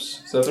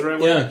 tropes? Is that the right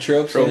word? Yeah,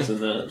 tropes. Tropes Yeah.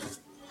 in that.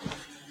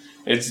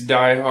 It's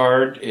Die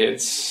Hard,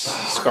 it's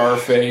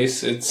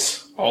Scarface,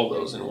 it's all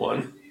those in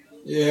one.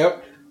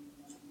 Yep.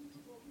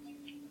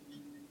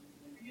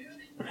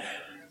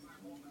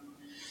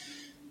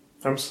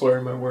 I'm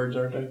slurring my words,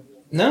 aren't I?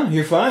 No,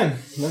 you're fine.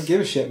 Don't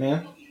give a shit,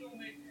 man.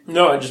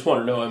 No, I just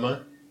want to know, am I?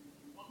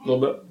 A little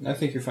bit? I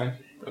think you're fine.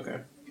 Okay.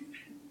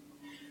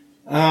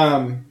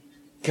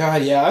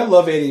 God, yeah, I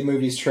love 80s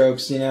movies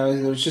tropes, you know.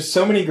 There's just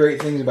so many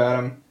great things about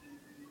them.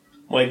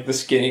 Like the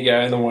skinny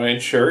guy in the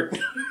white shirt.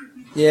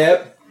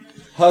 Yep.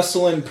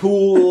 Hustling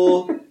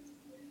Pool.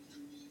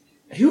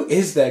 Who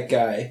is that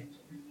guy?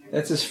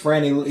 That's his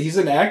friend. He's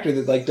an actor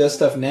that like does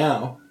stuff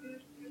now.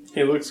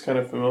 He looks kind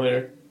of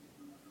familiar.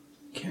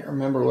 Can't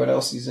remember what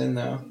else he's in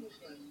though.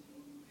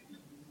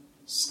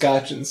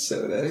 Scotch and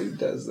Soda. Who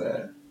does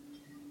that?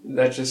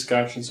 That's just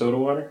scotch and soda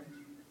water?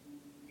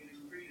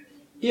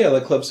 Yeah,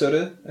 like club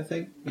soda, I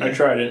think. I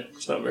tried it.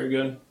 It's not very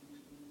good.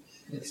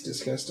 It's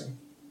disgusting.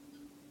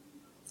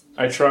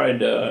 I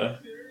tried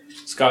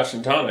scotch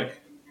and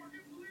tonic.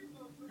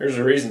 There's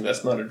a reason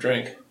that's not a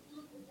drink.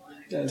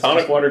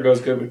 Tonic water goes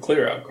good with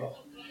clear alcohol.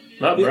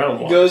 Not brown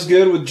water. Goes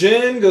good with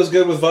gin, goes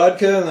good with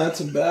vodka, and that's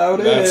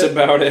about it. That's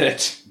about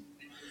it.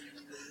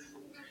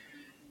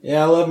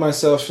 Yeah, I love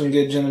myself some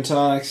good gin and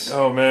tonics.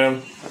 Oh,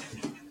 man.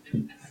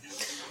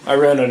 I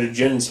ran out of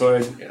gin, so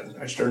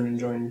I started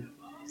enjoying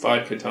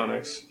vodka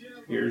tonics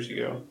years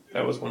ago.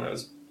 That was when I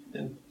was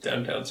in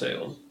downtown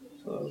Salem.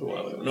 So that was a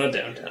while ago. Not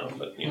downtown,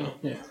 but, you know,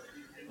 Yeah.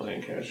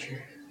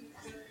 Lancaster.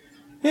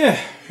 Yeah,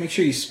 make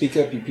sure you speak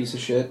up, you piece of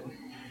shit.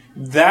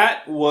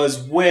 That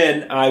was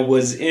when I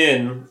was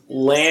in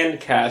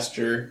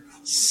Lancaster,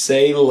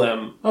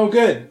 Salem. Oh,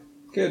 good.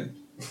 Good.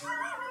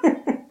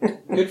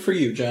 Good for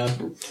you,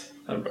 John.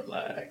 I'm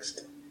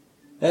relaxed.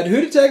 That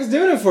Hoot Attack's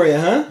doing it for you,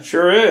 huh?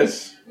 Sure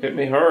is. Hit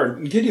me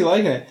hard. Good, you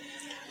liking it.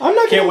 I'm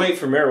not Can't gonna... wait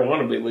for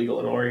marijuana to be legal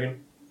in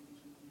Oregon.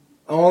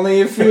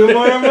 Only a few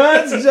more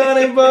months,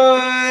 Johnny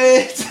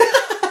boy.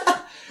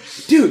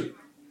 Dude,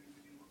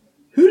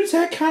 Hoot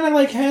Attack kind of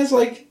like has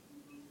like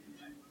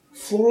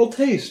floral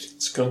taste,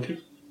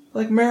 Skunky?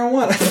 like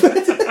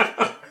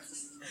marijuana.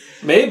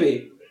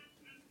 Maybe.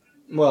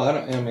 Well,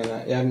 I mean,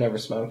 yeah, I've never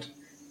smoked.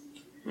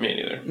 Me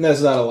neither.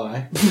 That's not a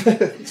lie.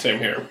 Same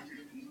here.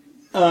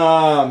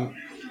 Um,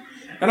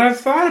 And I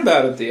thought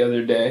about it the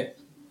other day.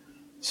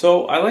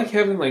 So I like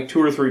having like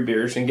 2 or 3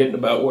 beers and getting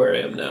about where I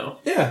am now.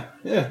 yeah.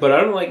 But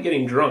I don't like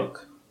getting drunk.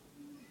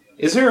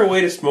 Is there a way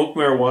to smoke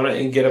marijuana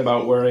and get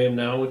about where I am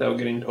now without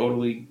getting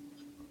totally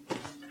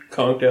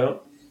conked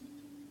out?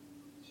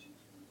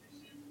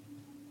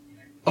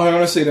 I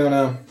honestly don't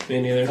know.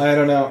 Me neither. I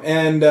don't know.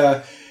 And,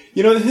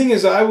 you know, the thing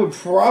is, I would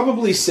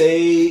probably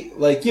say,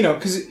 like, you know,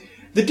 because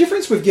the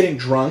difference with getting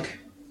drunk,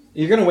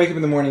 you're going to wake up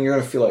in the morning, you're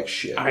going to feel like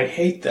shit. I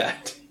hate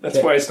that. That's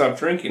Yeah. why I stopped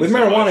drinking. With so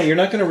marijuana, much. you're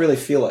not going to really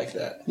feel like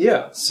that.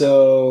 Yeah.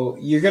 So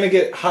you're going to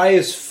get high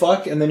as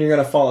fuck, and then you're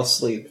going to fall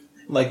asleep.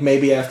 Like,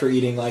 maybe after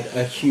eating, like,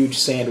 a huge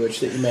sandwich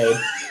that you made.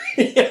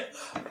 Yeah.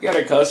 I got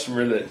a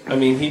customer that, I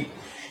mean,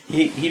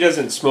 he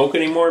doesn't smoke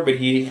anymore, but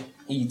he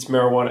eats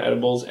marijuana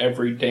edibles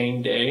every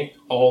dang day,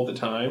 all the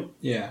time.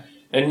 Yeah.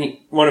 And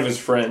one of his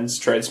friends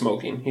tried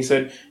smoking. He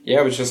said, yeah,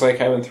 it was just like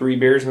having 3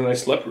 beers and then I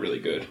slept really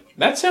good.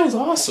 That sounds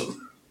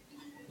awesome.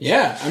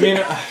 Yeah, I mean...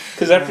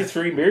 Because after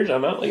 3 beers,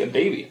 I'm out like a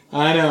baby.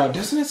 I know.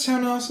 Doesn't it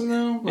sound awesome,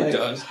 though? Like, It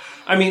does.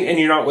 I mean, and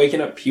you're not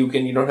waking up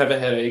puking, you don't have a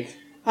headache.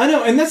 I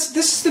know, and this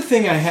is the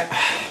thing I have...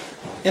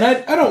 And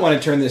I don't want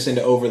to turn this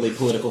into overly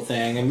political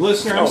thing. And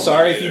listener, I'm Oh,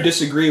 sorry me if you either.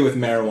 disagree with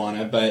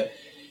marijuana, but,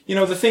 you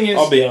know, the thing is...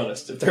 I'll be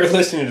honest, if they're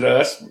listening to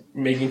us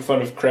making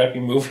fun of crappy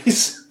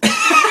movies,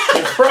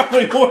 they're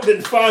probably more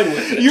than fine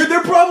with it.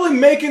 They're probably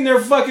making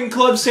their fucking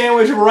club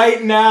sandwich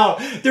right now.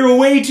 They're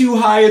way too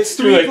high. It's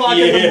 3 They're like, o'clock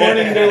in the yeah.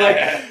 morning. They're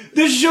like,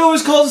 this show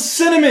is called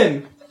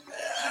Cinnamon.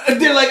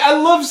 They're like, I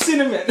love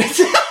cinnamon.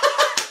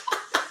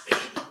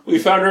 We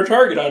found our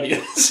target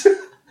audience.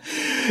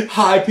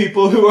 Hi,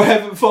 people who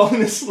haven't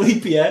fallen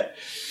asleep yet.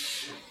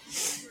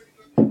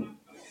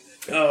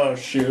 Oh,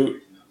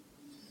 shoot.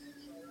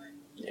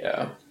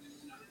 Yeah.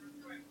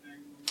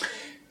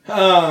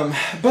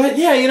 But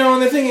yeah, you know,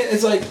 and the thing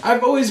is, like,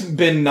 I've always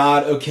been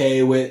not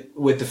okay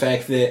with the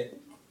fact that,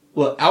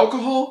 well,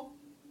 alcohol,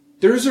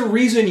 there's a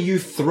reason you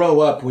throw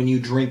up when you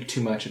drink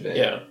too much of it.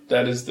 Yeah,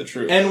 that is the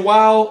truth. And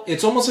while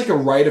it's almost like a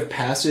rite of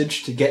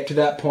passage to get to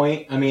that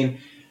point, I mean,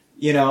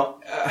 you know,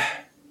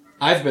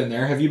 I've been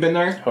there. Have you been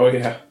there? Oh,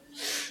 yeah.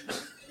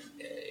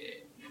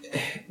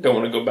 Don't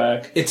want to go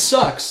back. It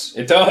sucks.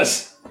 It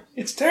does.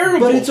 It's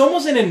terrible. But it's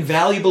almost an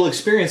invaluable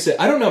experience that,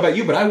 I don't know about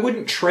you, but I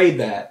wouldn't trade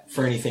that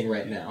for anything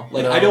right now.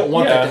 Like, No. I don't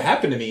want that Yeah. to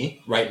happen to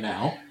me right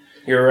now.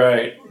 You're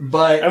right.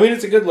 But, I mean,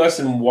 it's a good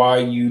lesson why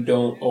you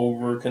don't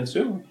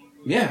overconsume.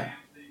 yeah.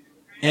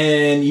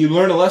 And you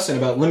learn a lesson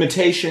about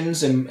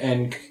limitations and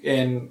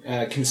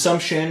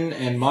consumption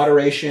and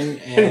moderation.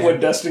 And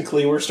when Dustin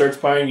Cleaver starts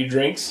buying you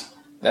drinks,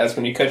 that's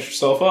when you cut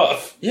yourself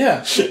off.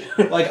 Yeah.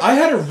 Like, I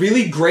had a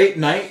really great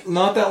night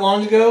not that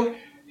long ago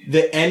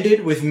that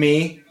ended with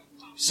me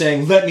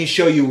saying, let me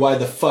show you why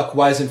the fuck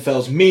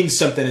Weisenfels means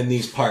something in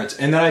these parts.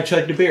 And then I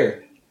chugged a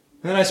beer.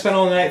 And then I spent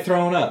all night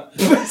throwing up.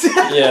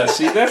 Yeah,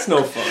 see, that's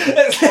no fun.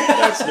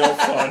 That's no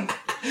fun.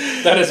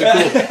 That is a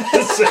cool thing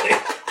to say.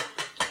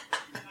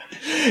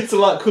 It's a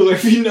lot cooler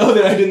if you know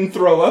that I didn't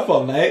throw up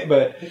all night,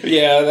 but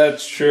Yeah,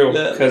 that's true,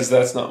 because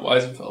that's not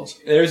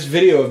Weisenfels. there's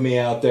video of me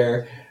out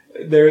there.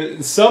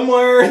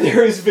 Somewhere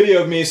there is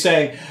video of me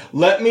saying,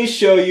 let me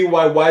show you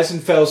why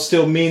Weisenfels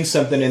still means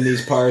something in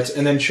these parts,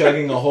 and then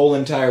chugging a whole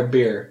entire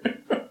beer.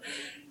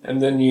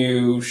 And then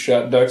you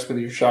shot ducks with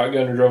your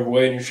shotgun and drove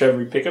away in your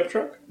Chevy pickup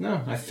truck?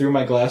 No, I threw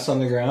my glass on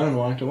the ground and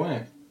walked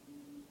away.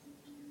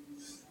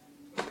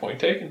 Point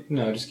taken.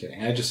 No, just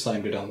kidding. I just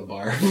slammed it on the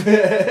bar.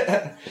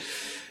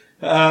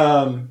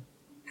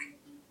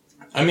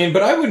 I mean,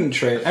 but I wouldn't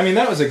trade. I mean,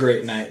 that was a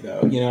great night,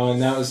 though, you know,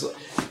 and that was...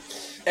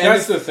 And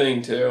That's the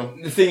thing, too.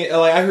 the thing,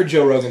 like, I heard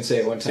Joe Rogan say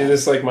it one See, time.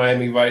 this is like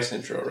Miami Vice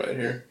intro right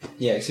here.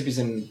 Yeah, except he's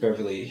in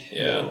Beverly.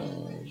 Yeah.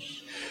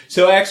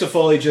 So Axel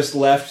Foley just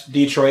left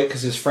Detroit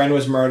because his friend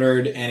was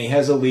murdered, and he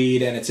has a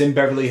lead, and it's in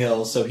Beverly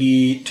Hills. So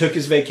he took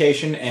his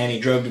vacation, and he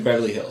drove to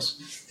Beverly Hills.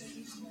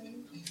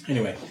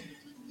 Anyway,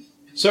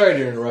 sorry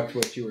to interrupt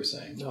what you were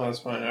saying. No, that's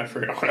fine. I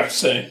forgot what I was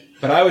saying.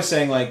 But I was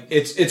saying, like,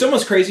 it's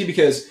almost crazy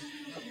because,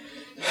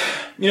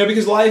 you know,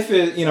 because life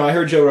is, you know, I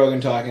heard Joe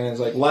Rogan talking, and it's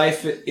like,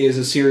 life is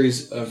a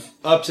series of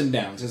ups and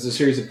downs. It's a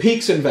series of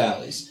peaks and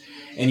valleys.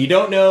 And you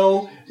don't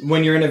know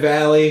when you're in a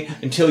valley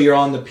until you're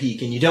on the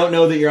peak. And you don't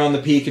know that you're on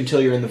the peak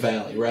until you're in the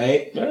valley,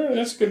 right? Yeah,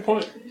 that's a good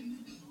point.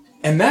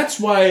 And that's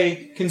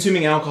why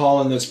consuming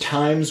alcohol and those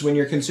times when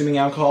you're consuming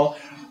alcohol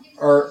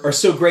are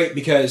so great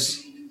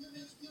because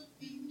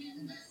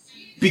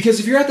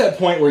if you're at that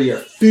point where you're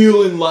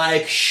feeling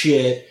like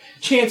shit,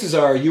 chances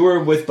are you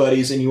were with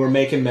buddies and you were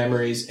making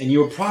memories and you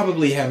were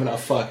probably having a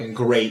fucking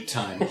great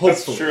time. Hopefully.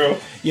 That's true.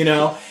 You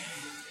know?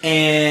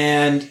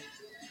 And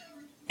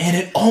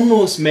it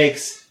almost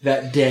makes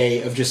that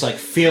day of just like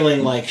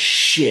feeling like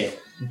shit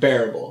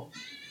bearable.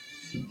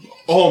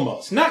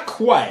 Almost. Not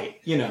quite,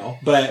 you know,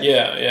 but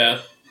Yeah, yeah.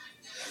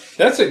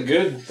 That's a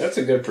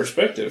good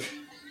perspective.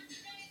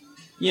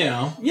 you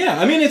know, yeah,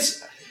 I mean,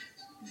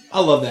 I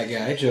love that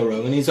guy, Joe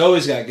Rogan. He's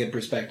always got good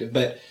perspective,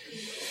 but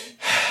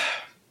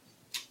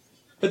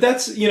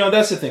that's, you know,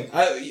 that's the thing.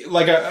 I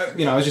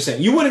was just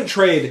saying, you wouldn't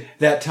trade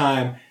that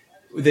time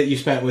that you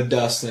spent with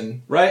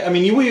Dustin, right? I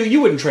mean, you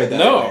wouldn't trade that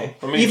No, away.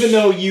 I mean, even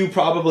though you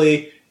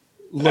probably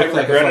looked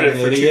like a regretted fucking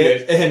it for 2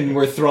 idiot days. and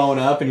were throwing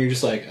up and you're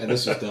just like, oh,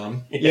 this is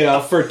dumb. You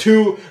know, for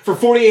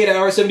 48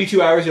 hours,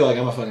 72 hours, you're like,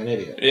 I'm a fucking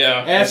idiot. Yeah.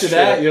 After that's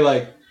that, true. you're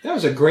like, that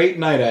was a great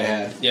night I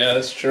had. Yeah,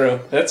 that's true.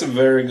 That's a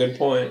very good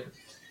point.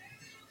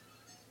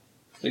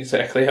 That's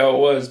exactly how it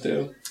was,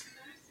 too.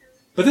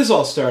 But this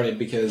all started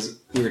because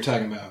we were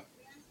talking about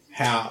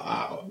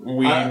how...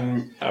 Weed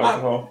and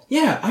alcohol.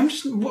 yeah, I'm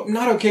just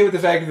not okay with the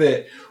fact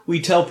that we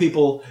tell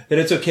people that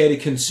it's okay to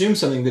consume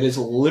something that is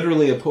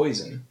literally a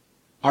poison.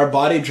 Our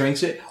body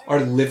drinks it, our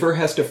liver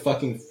has to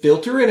fucking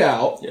filter it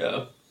out,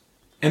 Yeah.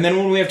 and then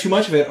when we have too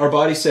much of it, our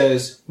body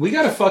says, we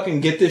gotta fucking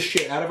get this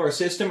shit out of our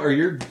system or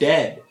you're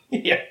dead.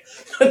 Yeah,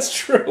 that's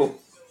true.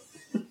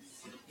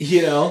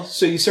 You know?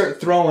 So you start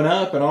throwing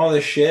up and all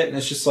this shit, and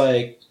it's just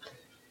like...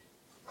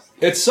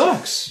 It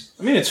sucks.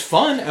 I mean, it's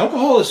fun.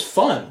 Alcohol is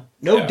fun.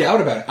 No Yeah.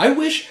 doubt about it. I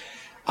wish...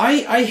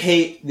 I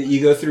hate that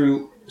you go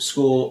through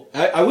school...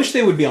 I wish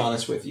they would be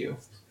honest with you.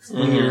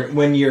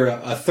 When you're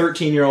a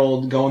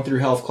 13-year-old going through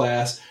health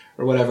class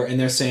or whatever, and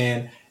they're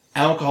saying,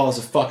 alcohol is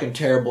a fucking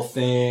terrible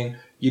thing.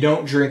 You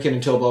don't drink it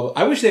until blah, blah.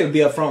 I wish they would be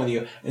upfront with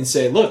you and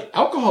say, look,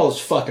 alcohol is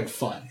fucking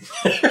fun.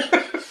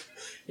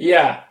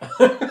 Yeah.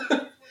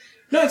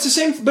 No, it's the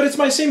same, but it's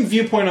my same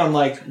viewpoint on,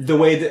 like, the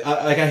way that,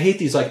 I hate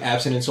these, like,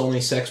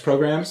 abstinence-only sex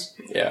programs.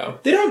 Yeah.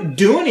 They don't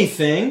do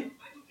anything.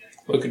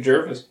 Look at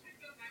Jervis.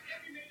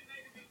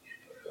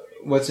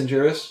 What's in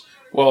Juris?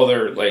 Well,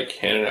 they're, like,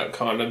 handing out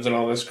condoms and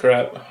all this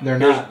crap. They're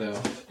not, though.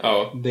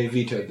 Oh, They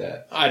vetoed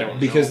that. I don't know.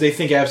 Because they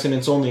think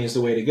abstinence-only is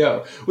the way to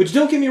go. Which,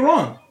 don't get me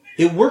wrong,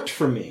 it worked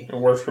for me. It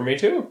worked for me,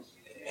 too.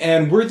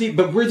 And we're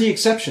the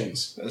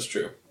exceptions. That's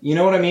true. You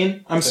know what I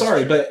mean? I'm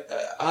sorry, true.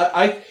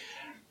 but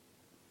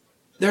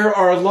there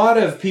are a lot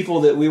of people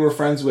that we were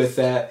friends with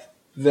that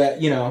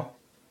you know,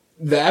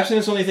 the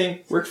abstinence only thing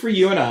worked for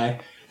you and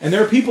I, and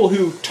there are people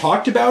who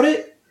talked about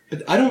it,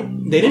 but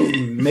they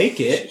didn't make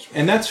it,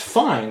 and that's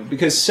fine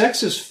because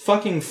sex is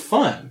fucking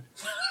fun.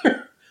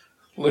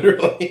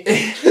 Literally.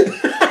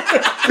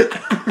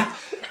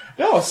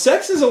 No,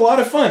 sex is a lot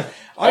of fun.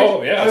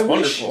 It's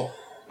wonderful.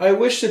 I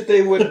wish that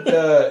they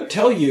would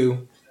tell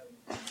you,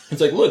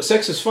 it's like, look,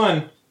 sex is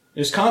fun,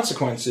 There's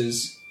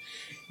consequences.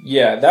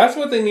 Yeah, that's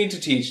what they need to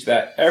teach,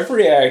 that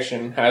every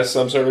action has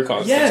some sort of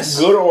consequence. Yes.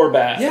 Good or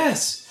bad.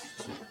 Yes.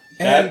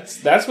 And,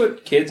 That's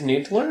what kids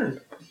need to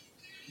learn.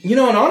 you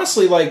know, and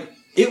honestly, like,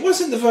 it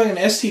wasn't the fucking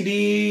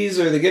STDs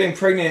or the getting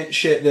pregnant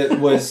shit that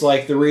was,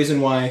 like, the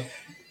reason why,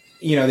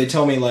 you know, they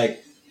tell me,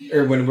 like,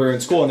 or when we're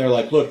in school and they're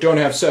like, look, don't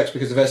have sex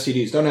because of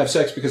STDs. Don't have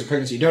sex because of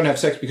pregnancy. Don't have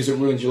sex because it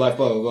ruins your life,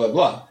 blah, blah, blah,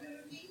 blah.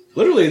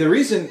 Literally, the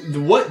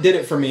reason, what did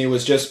it for me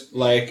was just,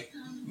 like,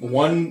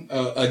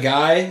 a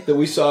guy that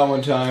we saw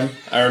one time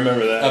I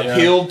remember that.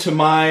 appealed to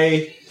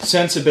my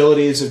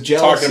sensibilities of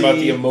jealousy. Talking about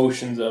the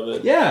emotions of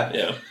it. Yeah.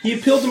 Yeah. He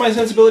appealed to my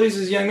sensibilities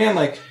as a young man.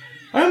 Like,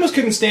 I almost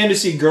couldn't stand to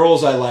see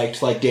girls I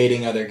liked, like,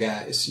 dating other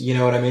guys. You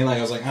know what I mean? Like,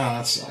 I was like, oh,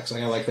 that sucks.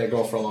 Like, I liked that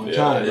girl for a long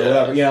time. Or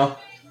whatever, you know?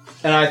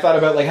 And I thought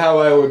about, like, how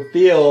I would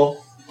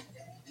feel,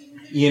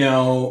 you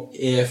know,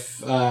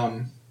 if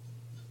I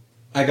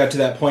got to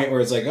that point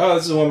where it's like, oh,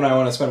 this is a woman I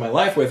want to spend my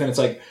life with. And it's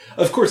like,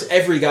 of course,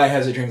 every guy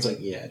has a dream. It's like,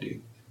 yeah,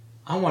 dude.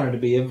 I wanted to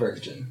be a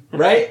virgin,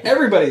 right?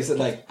 Everybody's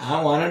like,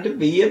 I wanted to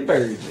be a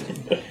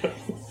virgin.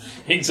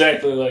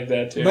 Exactly like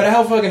that, too. But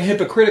how fucking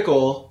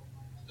hypocritical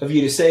of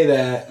you to say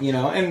that, you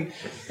know?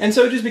 And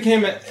so it just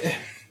became,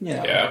 you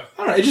know, Yeah. I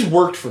don't know, it just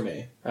worked for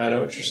me, I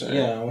know what you're saying.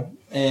 you know?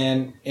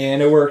 And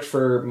it worked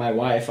for my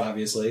wife,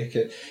 obviously. If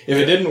it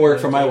didn't work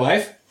for my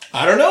wife,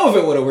 I don't know if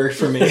it would have worked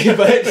for me,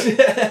 but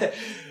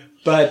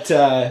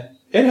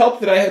it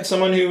helped that I had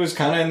someone who was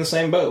kind of in the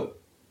same boat.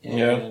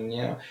 And,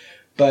 you know,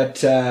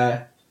 but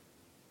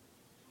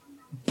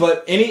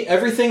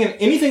anything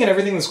and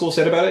everything the school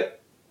said about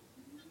it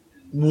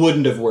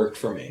wouldn't have worked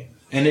for me.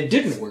 And it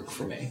didn't work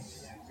for me.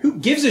 Who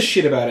gives a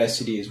shit about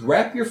STDs?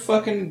 Wrap your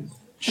fucking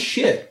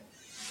shit.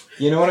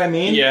 You know what I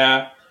mean?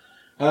 Yeah.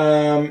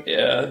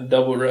 Yeah,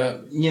 double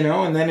wrap. You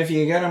know, and then if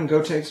you get them,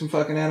 go take some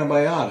fucking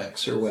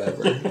antibiotics or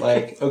whatever.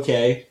 Like,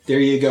 okay, there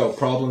you go.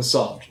 Problem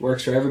solved.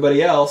 Works for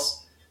everybody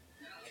else.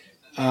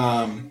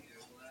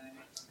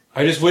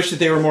 I just wish that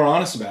they were more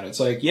honest about it. It's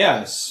like,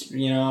 yes,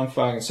 you know,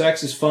 fucking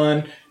sex is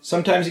fun.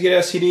 Sometimes you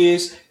get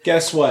STDs.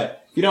 Guess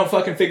what? If you don't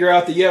fucking figure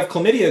out that you have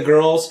chlamydia,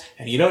 girls,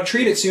 and you don't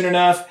treat it soon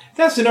enough,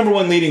 that's the number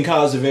one leading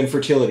cause of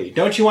infertility.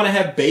 Don't you want to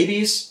have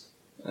babies?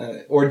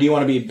 Or do you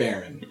want to be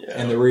barren? Yeah.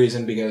 And the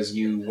reason, because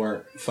you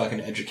weren't fucking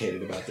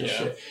educated about this Yeah.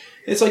 shit.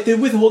 It's like they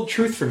withhold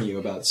truth from you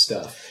about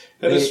stuff.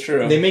 That is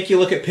true. They make you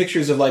look at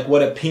pictures of like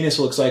what a penis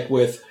looks like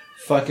with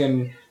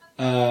fucking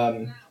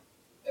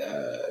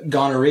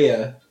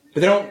gonorrhea, but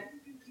they don't.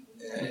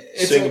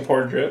 It's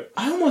Singapore drip.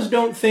 I almost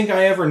don't think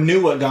I ever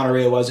knew what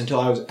gonorrhea was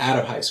until I was out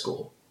of high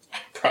school.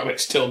 Probably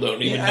still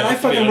don't even know. And I to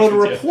be fucking honest wrote a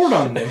with you. report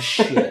on this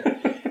shit.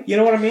 You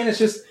know what I mean? It's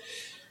just,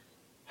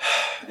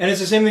 and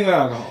it's the same thing with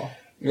alcohol.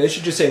 They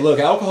should just say, look,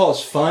 alcohol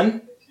is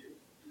fun,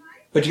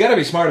 but you got to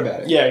be smart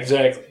about it. Yeah,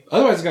 exactly.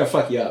 Otherwise, it's gonna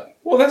fuck you up.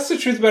 Well, that's the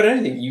truth about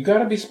anything. You got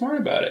to be smart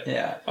about it.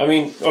 Yeah. I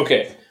mean,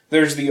 okay,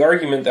 there's the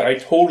argument that I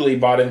totally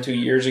bought into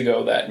years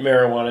ago that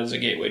marijuana is a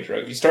gateway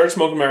drug. You start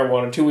smoking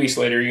marijuana, 2 weeks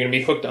later, you're going to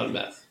be hooked on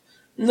meth.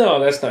 No,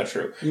 that's not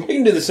true. You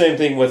can do the same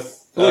thing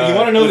with Look, you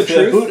wanna know with the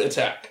truth? boot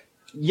attack.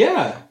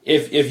 Yeah.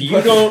 If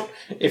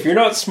you're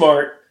not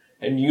smart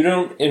and you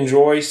don't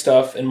enjoy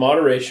stuff in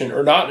moderation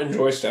or not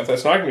enjoy stuff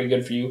that's not going to be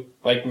good for you,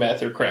 like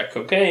meth or crack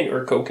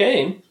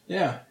cocaine,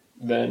 Yeah.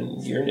 then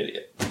you're an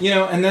idiot. You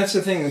know, and that's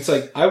the thing. It's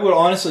like, I would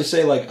honestly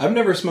say, like, I've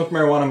never smoked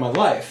marijuana in my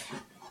life.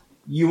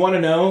 You want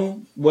to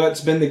know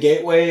what's been the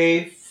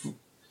gateway?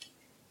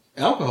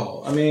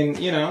 Alcohol. I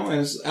mean, you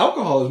know,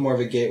 alcohol is more of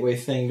a gateway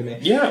thing to me.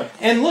 Yeah.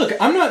 And look,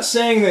 I'm not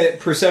saying that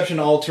perception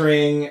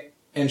altering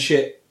and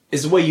shit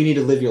is the way you need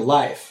to live your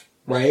life,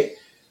 right?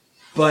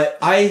 But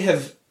I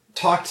have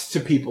talked to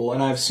people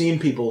and I've seen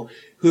people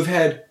who've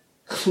had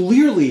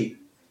clearly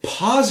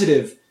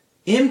positive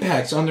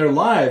impacts on their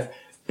life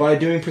by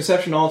doing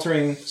perception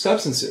altering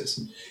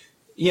substances.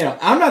 You know,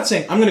 I'm not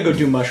saying I'm going to go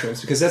do mushrooms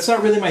because that's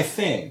not really my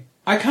thing.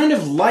 I kind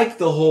of like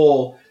the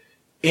whole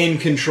in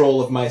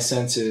control of my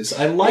senses.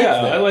 I like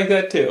that. I like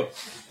that too.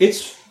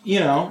 It's, you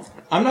know,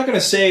 I'm not going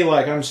to say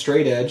like I'm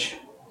straight edge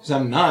because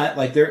I'm not.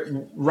 Like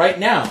right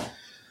now,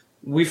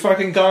 we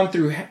fucking gone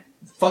through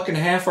fucking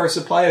half our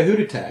supply of Hoot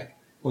Attack.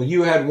 Well,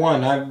 you had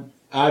one.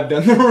 I've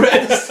done the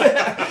rest.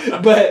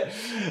 But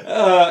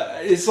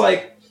it's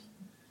like,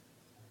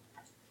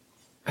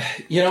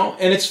 you know,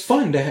 and it's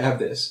fun to have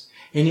this,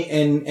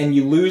 and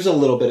you lose a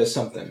little bit of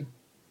something.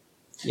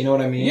 You know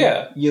what I mean?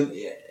 Yeah.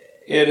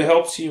 It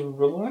helps you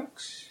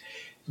relax.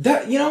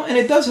 That, you know, and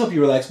it does help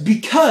you relax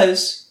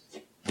because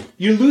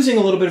you're losing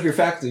a little bit of your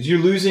faculties. You're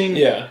losing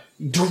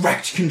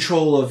direct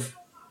control of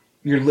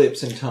your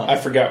lips and tongue. I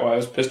forgot why I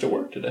was pissed at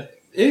work today.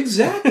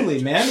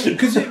 Exactly, man.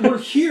 Because we're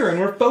here and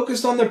we're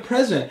focused on the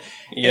present.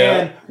 Yeah.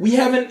 And we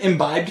haven't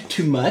imbibed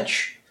too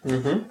much.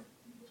 Mm-hmm.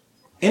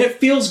 And it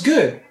feels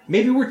good.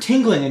 Maybe we're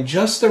tingling in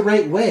just the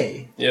right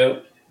way.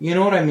 Yep. You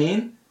know what I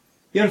mean?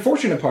 The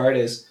unfortunate part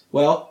is,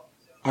 well,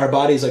 our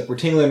body's like, we're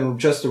tingling in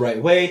just the right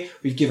way.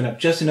 We've given up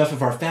just enough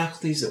of our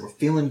faculties that we're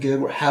feeling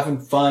good. We're having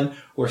fun.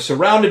 We're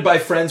surrounded by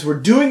friends. We're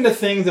doing the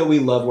thing that we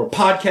love. We're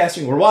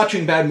podcasting. We're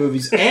watching bad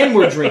movies. And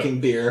we're drinking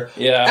beer.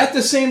 Yeah. At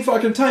the same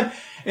fucking time.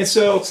 And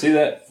so See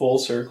that full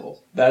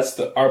circle? That's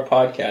our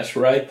podcast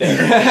right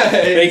there.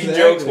 Making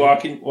Exactly.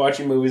 jokes,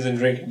 watching movies, and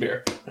drinking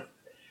beer.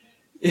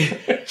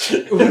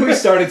 When we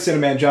started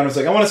Cineman, John was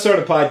like, I want to start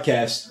a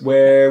podcast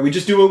where we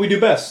just do what we do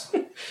best.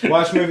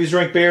 Watch movies,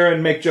 drink beer,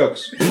 and make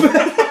jokes.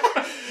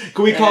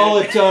 Can we call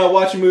it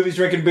watching movies,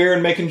 drinking beer,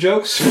 and making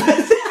jokes?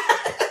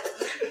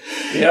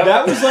 Yeah,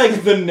 That was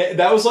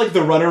like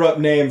the runner-up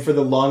name for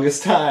the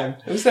longest time.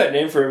 it was that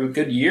name for a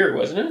good year,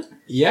 wasn't it?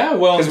 Yeah,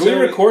 well, Because we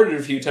recorded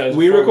a few times.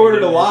 We before recorded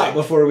did a lot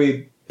anything. before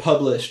we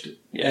published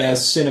Yeah.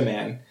 as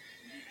Cineman.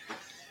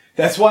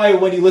 That's why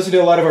when you listen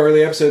to a lot of our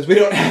early episodes, we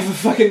don't have a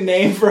fucking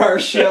name for our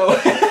show.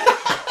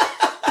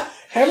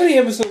 How many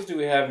episodes do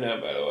we have now,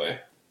 by the way?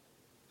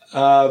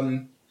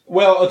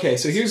 Well, okay,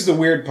 so here's the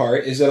weird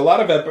part, is that a lot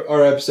of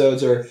our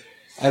episodes are,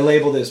 I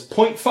labeled as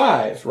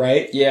 0.5,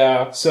 right?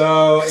 Yeah.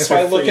 So if So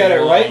I look pretty at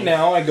it long. right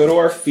now, I go to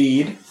our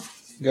feed,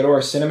 go to our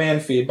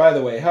Cineman feed. By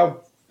the way,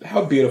 how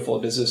beautiful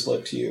does this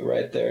look to you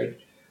right there?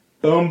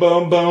 Boom,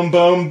 boom, boom,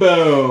 boom,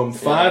 boom.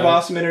 5 Yeah.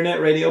 awesome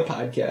internet radio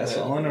podcasts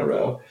Yeah. all in a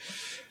row.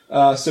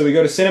 So we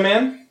go to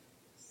Cineman,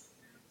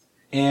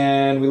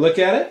 and we look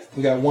at it.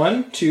 We got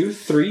 1, 2,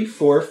 3,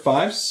 4,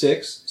 5,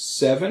 6,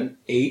 7,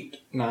 8,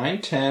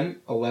 9, 10,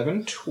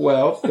 11,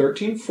 12,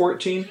 13,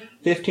 14,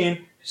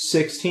 15,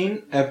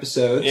 16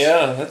 episodes.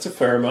 Yeah, that's a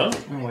fair amount.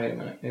 Oh, wait a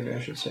minute. Maybe I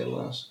should say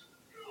less.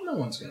 No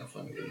one's going to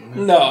fucking do that.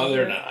 No,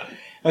 they're not.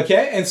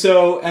 Okay, and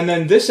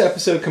then this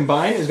episode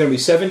combined is going to be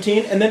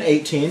 17 and then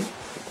 18.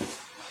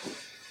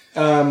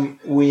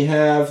 We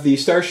have the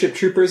Starship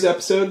Troopers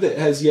episode that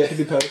has yet to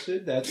be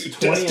posted. That's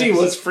 20 Dusty episodes.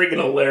 was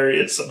freaking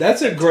hilarious.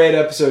 That's a great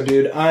episode,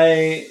 dude.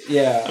 I'm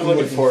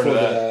looking forward to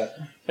that.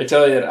 I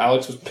tell you that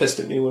Alex was pissed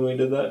at me when we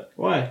did that.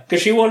 Why?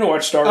 Because she wanted to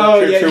watch Star Oh,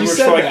 Trek yeah, you Troopers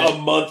said for like that. a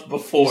month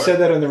before. You said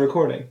that on the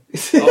recording.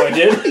 Oh, I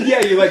did?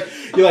 Yeah, you're like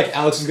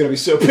Alex is going to be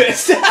so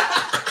pissed.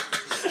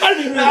 I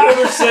didn't even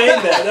remember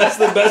saying that. That's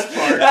the best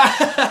part.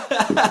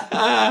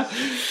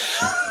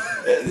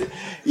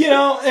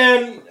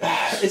 And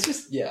it's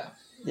just, yeah.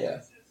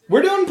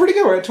 We're doing pretty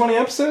good. We're at 20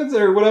 episodes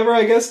or whatever,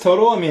 I guess,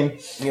 total. I mean,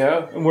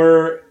 Yeah.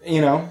 we're,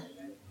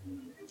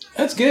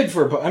 that's good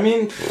for,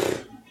 Well,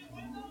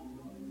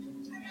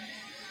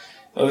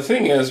 the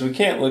thing is, we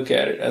can't look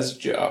at it as a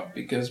job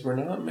because we're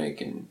not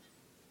making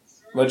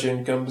much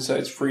income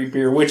besides free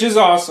beer, which is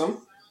awesome.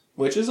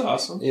 It is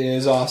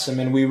awesome.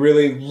 And we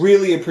really,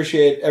 really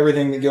appreciate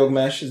everything that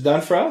Gilgamesh has done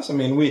for us. I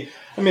mean,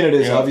 it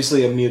is Yeah.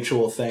 obviously a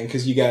mutual thing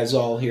because you guys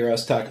all hear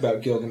us talk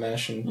about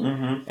Gilgamesh and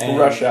We'll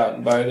rush out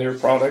and buy their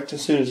product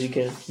as soon as you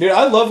can. dude,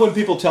 I love when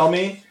people tell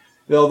me,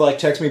 they'll like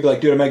text me, be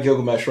like, dude, I'm at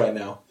Gilgamesh right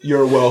now.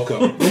 You're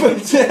welcome.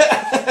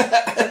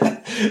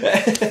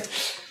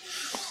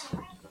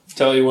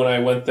 Tell you when I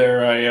went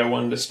there, I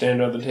wanted to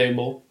stand on the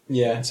table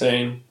Yeah.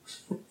 saying,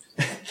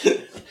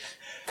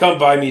 "Come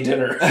buy me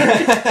dinner."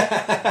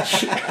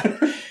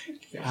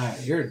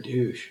 God, you're a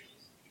douche.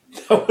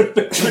 That would have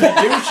been pretty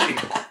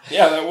douchey.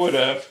 Yeah, that would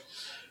have.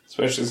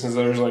 Especially since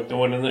there was like no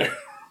one in there.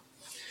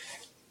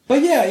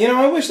 But yeah,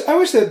 I wish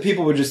that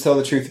people would just tell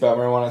the truth about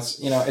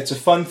marijuana. It's a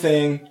fun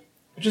thing,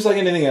 just like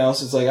anything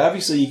else. It's like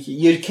obviously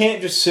you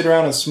can't just sit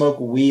around and smoke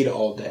weed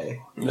all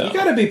day. No. You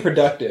got to be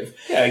productive.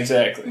 Yeah,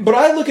 exactly. But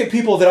I look at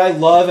people that I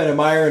love and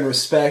admire and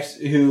respect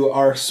who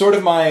are sort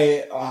of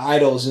my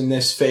idols in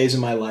this phase of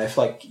my life,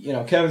 like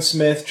Kevin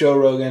Smith, Joe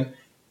Rogan,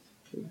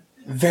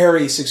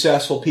 very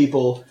successful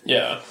people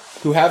Yeah.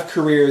 who have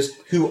careers,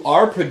 who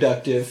are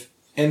productive,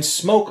 and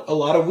smoke a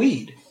lot of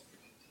weed.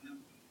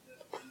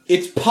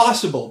 It's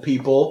possible,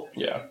 people.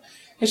 Yeah.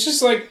 It's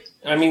just like,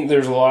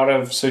 there's a lot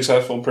of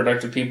successful,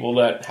 productive people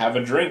that have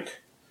a drink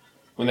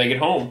when they get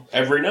home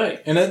every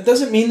night. And it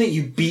doesn't mean that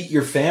you beat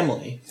your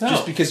family No.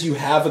 just because you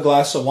have a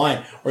glass of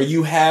wine or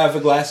you have a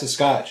glass of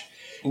scotch.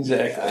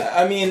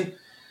 Exactly.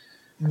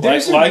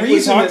 There's like a we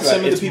reason talked that some about,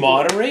 of the it's people...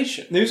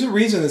 moderation. There's a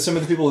reason that some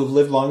of the people who've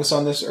lived longest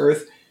on this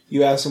earth,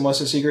 you ask them what's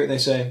the secret, and they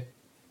say,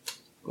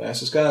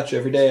 glass of scotch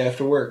every day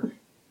after work.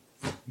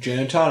 Gin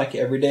and tonic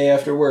every day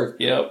after work.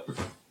 Yep.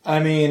 I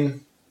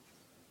don't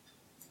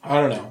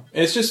know.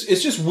 It's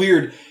just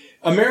weird.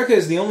 America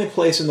is the only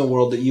place in the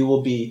world that you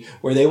will be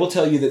where they will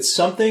tell you that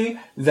something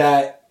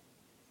that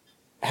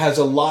has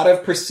a lot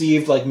of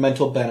perceived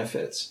mental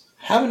benefits.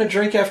 Having a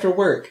drink after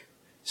work.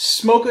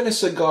 Smoking a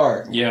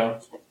cigar. Yeah.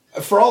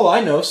 For all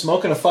I know,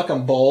 smoking a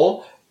fucking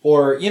bowl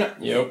or,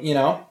 Yep.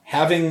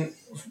 having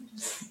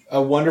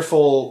a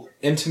wonderful,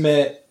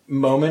 intimate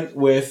moment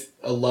with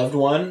a loved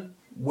one,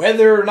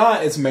 whether or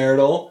not it's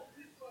marital,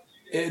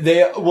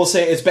 they will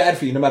say it's bad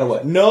for you no matter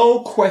what. No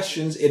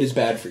questions, it is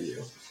bad for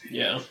you.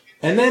 Yeah.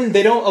 And then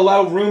they don't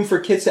allow room for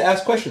kids to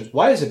ask questions.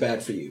 Why is it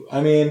bad for you?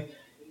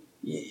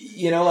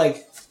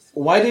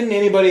 Why didn't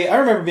anybody... I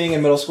remember being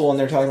in middle school and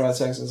they're talking about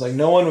sex, and it's like,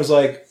 no one was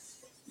like,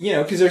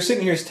 because they're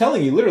sitting here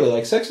telling you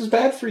literally, sex is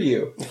bad for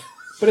you.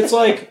 But it's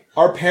like,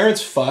 our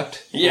parents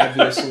fucked, Yeah.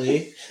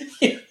 obviously.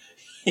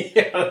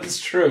 Yeah, that's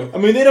true.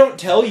 They don't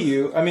tell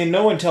you.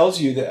 No one tells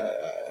you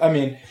that.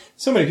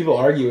 so many people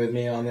argue with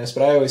me on this,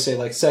 but I always say,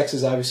 like, sex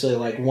is obviously,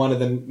 like, one of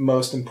the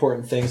most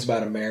important things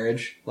about a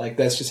marriage. Like,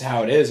 that's just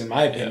how it is, in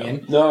my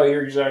opinion. No,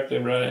 you're exactly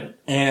right.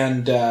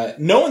 And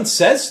no one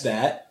says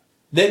that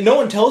no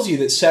one tells you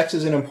that sex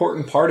is an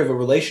important part of a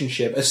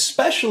relationship,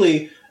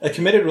 especially a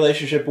committed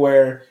relationship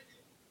where,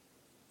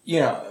 you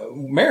know,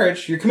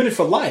 marriage, you're committed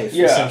for life,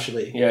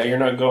 essentially. Yeah, you're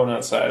not going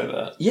outside of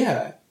that.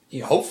 Yeah,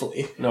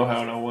 hopefully. No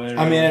how, no way.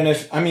 I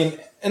mean,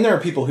 and there are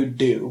people who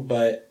do,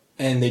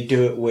 and they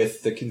do it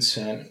with the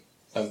consent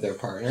of their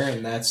partner,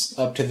 and that's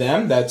up to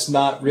them. That's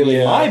not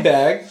really my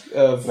bag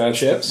of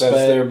chips. That's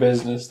their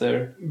business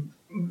there.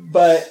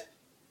 But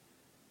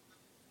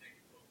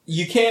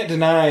you can't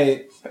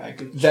deny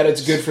that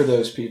it's good for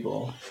those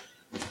people.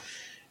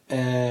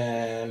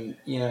 And,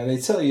 you know, they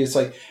tell you, it's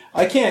like,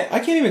 I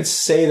can't even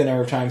say the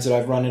number of times that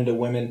I've run into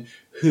women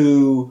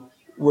who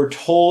were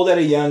told at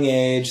a young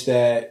age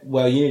that,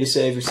 well, you need to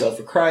save yourself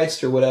for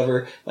Christ or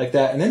whatever like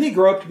that. And then they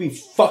grow up to be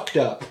fucked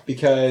up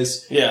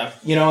because,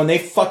 you know, and they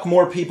fuck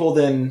more people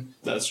than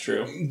that's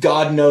true.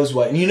 God knows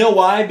what. And you know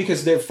why?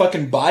 Because they're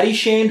fucking body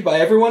shamed by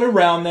everyone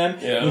around them,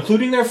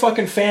 including their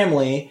fucking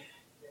family.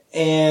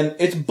 And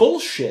it's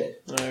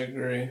bullshit. I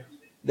agree.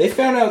 They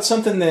found out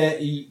something that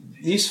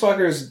these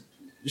fuckers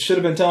should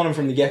have been telling them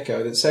from the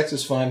get-go, that sex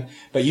is fun,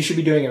 but you should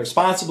be doing it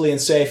responsibly and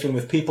safe and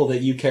with people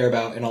that you care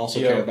about and also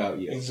care about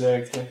you.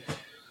 Exactly.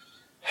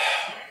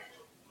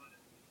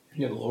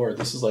 Good Lord,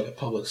 this is like a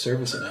public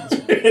service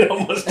announcement. It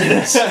almost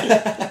is.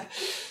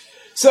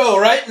 So,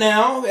 right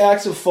now,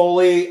 Axel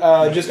Foley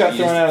just got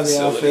thrown out of the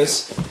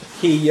office.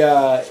 He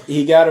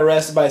got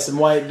arrested by some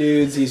white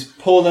dudes. He's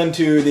pulled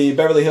into the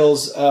Beverly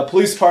Hills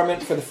Police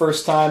Department for the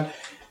first time,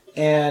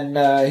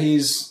 and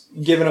he's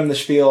giving them the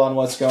spiel on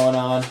what's going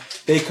on.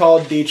 They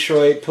called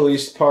Detroit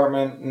Police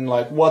Department and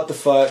like, what the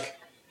fuck?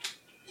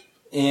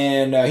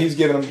 And he's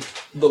giving them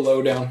the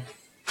lowdown.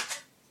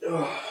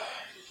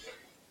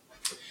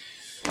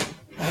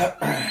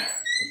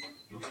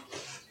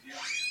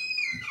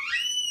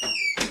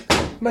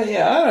 But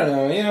yeah, I don't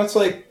know. You know, it's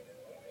like,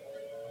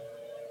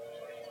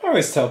 I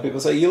always tell people,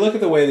 it's like, you look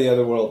at the way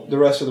the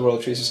rest of the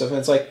world treats yourself, and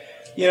it's like,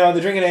 you know,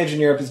 the drinking age in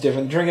Europe is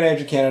different, the drinking age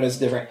in Canada is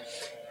different.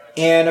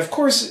 And of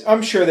course,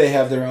 I'm sure they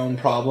have their own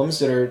problems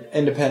that are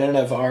independent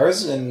of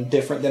ours and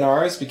different than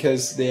ours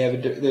because they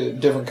have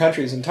different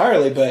countries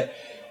entirely. But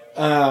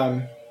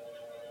the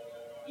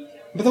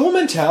whole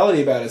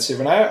mentality about it's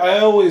different. I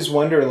always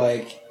wonder,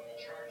 like,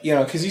 you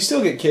know, because you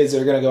still get kids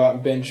that are going to go out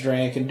and binge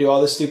drink and do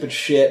all this stupid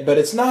shit, but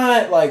it's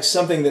not like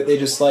something that they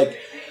just like,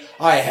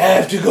 I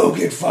have to go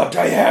get fucked,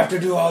 I have to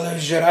do all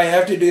this shit, I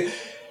have to do...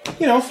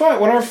 You know,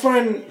 when our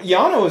friend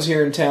Yana was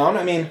here in town,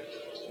 I mean...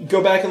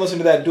 Go back and listen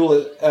to that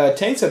Duel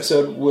Taints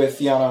episode with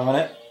Yana on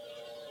it.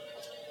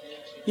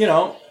 You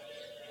know,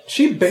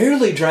 she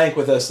barely drank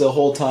with us the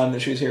whole time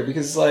that she was here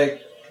because,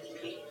 like,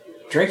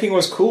 drinking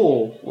was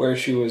cool where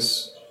she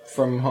was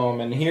from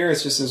home, and here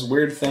it's just this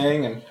weird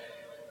thing,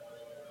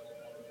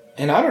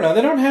 and I don't know,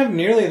 they don't have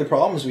nearly the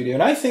problems we do.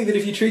 And I think that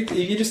if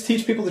you just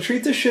teach people to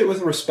treat this shit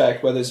with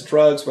respect, whether it's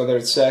drugs, whether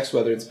it's sex,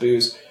 whether it's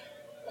booze,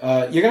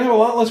 you're gonna have a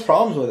lot less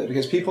problems with it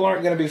because people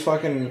aren't gonna be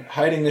fucking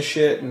hiding this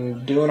shit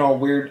and doing all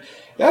weird.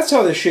 That's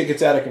how this shit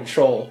gets out of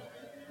control,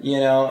 you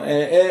know,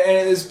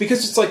 and it's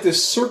because it's like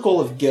this circle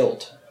of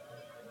guilt,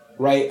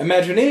 right?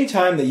 Imagine any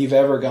time that you've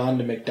ever gone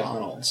to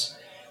McDonald's,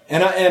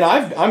 and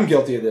I'm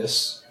guilty of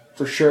this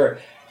for sure,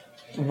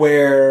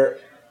 where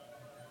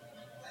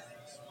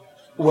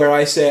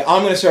I say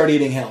I'm going to start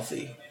eating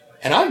healthy,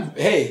 and I'm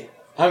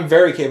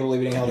very capable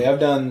of eating healthy. I've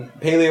done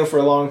paleo for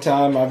a long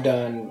time. I've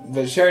done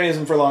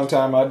vegetarianism for a long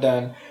time. I've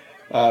done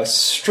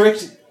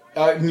strict,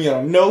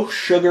 no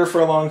sugar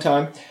for a long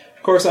time.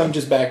 Of course, I'm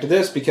just back to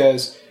this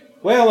because,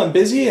 well, I'm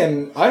busy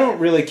and I don't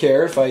really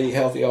care if I eat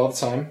healthy all the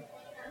time.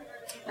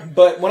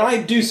 But when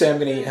I do say I'm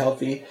going to eat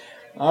healthy,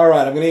 all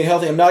right, I'm going to eat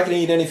healthy. I'm not going to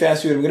eat any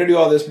fast food. I'm going to do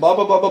all this, blah,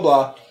 blah, blah, blah,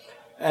 blah.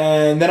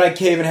 And then I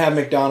cave and have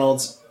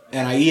McDonald's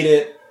and I eat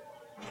it.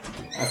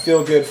 I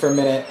feel good for a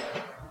minute.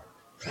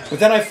 But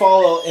then I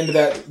fall into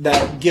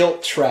that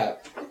guilt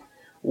trap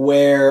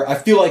where I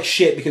feel like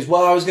shit because,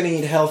 well, I was going to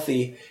eat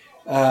healthy.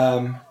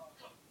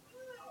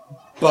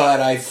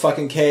 But I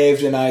fucking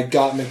caved and I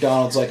got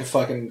McDonald's like a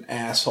fucking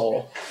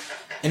asshole.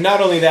 And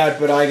not only that,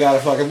 but I got a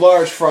fucking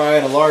large fry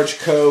and a large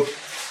Coke.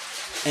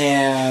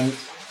 And,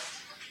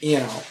 you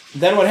know,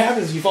 then what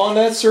happens is you fall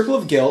into that circle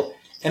of guilt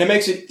and it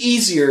makes it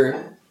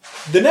easier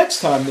the next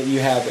time that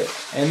you have it.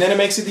 And then it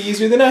makes it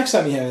easier the next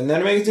time you have it. And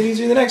then it makes it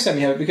easier the next time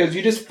you have it. Because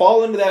you just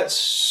fall into that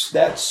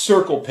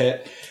circle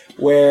pit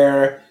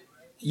where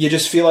you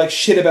just feel like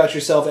shit about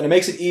yourself. And it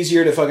makes it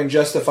easier to fucking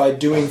justify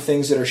doing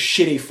things that are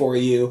shitty for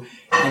you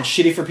and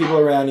shitty for people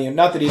around you.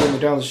 Not that eating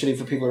McDonald's is shitty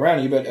for people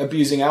around you, but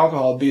abusing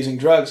alcohol, abusing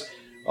drugs,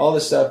 all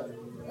this stuff,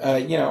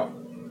 you know,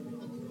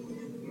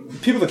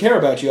 people that care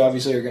about you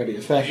obviously are going to be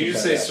affected. Did you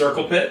say that.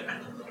 Circle pit?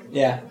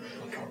 Yeah.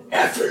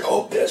 Effing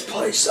hope this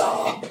place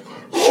up.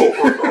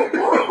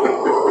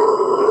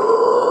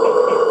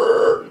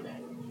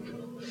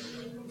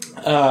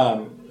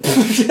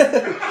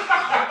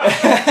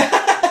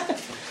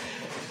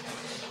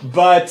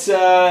 But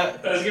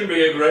That's going to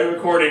be a great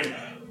recording.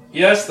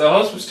 Yes, the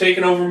house was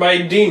taken over by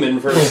a demon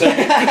for a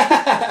second.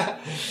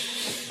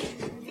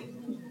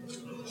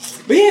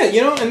 But yeah,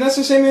 you know, and that's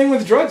the same thing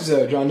with drugs,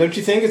 though, John. Don't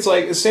you think? It's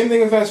like the same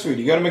thing with fast food.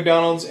 You go to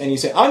McDonald's and you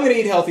say, I'm going to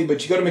eat healthy,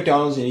 but you go to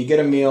McDonald's and you get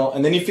a meal,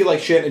 and then you feel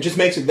like shit. It just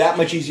makes it that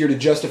much easier to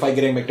justify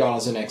getting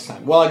McDonald's the next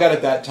time. Well, I got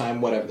it that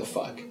time, whatever the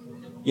fuck.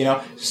 You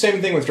know?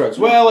 Same thing with drugs.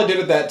 Well, I did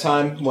it that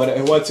time.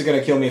 What's it going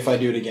to kill me if I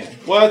do it again?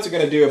 What's it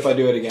going to do if I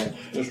do it again?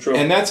 That's true.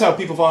 And that's how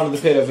people fall into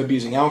the pit of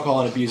abusing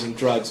alcohol and abusing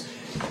drugs.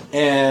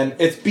 And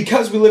it's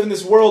because we live in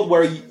this world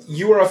where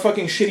you are a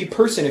fucking shitty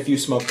person if you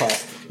smoke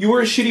pot. You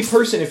are a shitty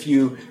person if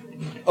you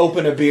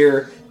open a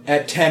beer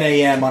at 10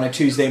 a.m. on a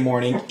Tuesday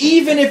morning,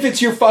 even if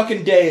it's your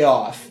fucking day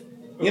off.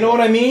 You know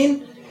what I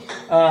mean?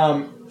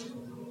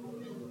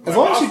 My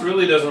boss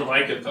really doesn't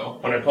like it, though,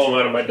 when I pull him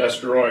out of my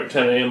desk drawer at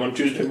 10 a.m. on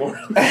Tuesday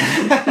morning.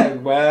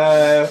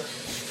 Well,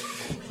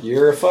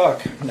 you're a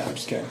fuck. No, I'm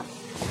just kidding.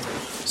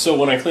 So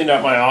when I cleaned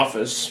out my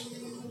office,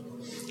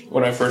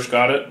 when I first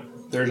got it,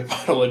 there's a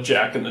bottle of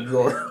Jack in the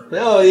drawer.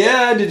 Oh,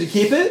 yeah? Did you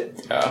keep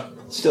it? Yeah.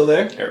 Still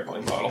there?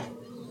 Airplane bottle.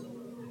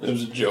 It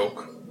was a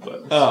joke,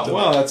 but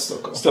well, that's still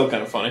cool. Still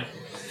kind of funny.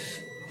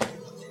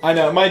 I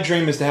know. My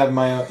dream is to have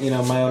my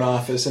own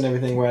office and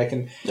everything where I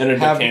can And a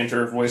have...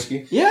 decanter of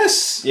whiskey.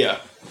 Yes! Yeah.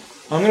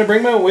 I'm going to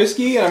bring my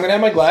whiskey and I'm going to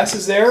have my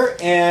glasses there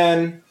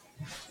and...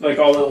 Like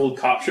all the old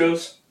cop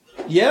shows?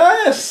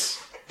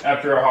 Yes!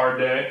 After a hard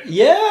day?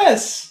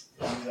 Yes!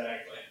 Exactly.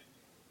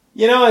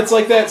 You know, it's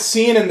like that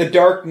scene in The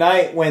Dark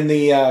Knight when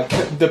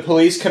the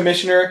police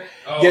commissioner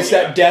gets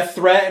that death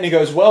threat and he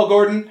goes, well,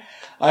 Gordon,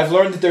 I've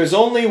learned that there's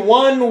only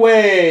one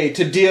way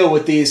to deal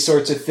with these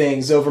sorts of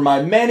things over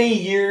my many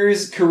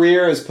years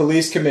career as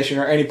police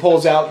commissioner. And he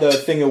pulls out the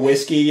thing of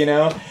whiskey, you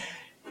know.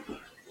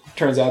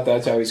 Turns out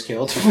that's how he's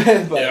killed.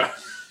 But, yeah.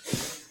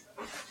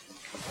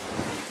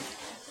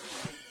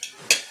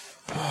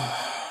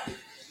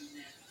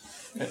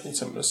 I need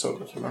some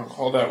Minnesota from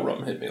alcohol. That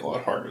rum hit me a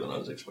lot harder than I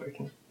was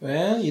expecting.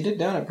 Well, you did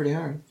down it pretty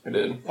hard. I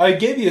did. I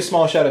gave you a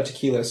small shot of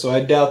tequila, so I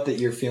doubt that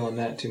you're feeling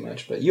that too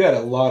much. But you had a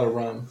lot of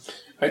rum.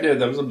 I did.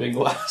 That was a big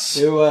glass.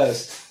 It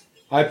was.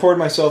 I poured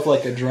myself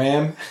like a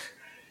dram.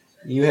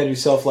 You had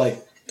yourself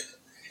like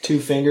 2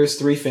 fingers,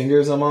 3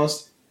 fingers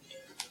almost.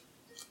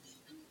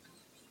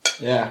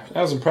 Yeah,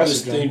 that was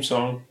impressive. This theme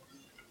song.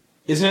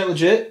 Isn't it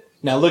legit?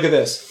 Now look at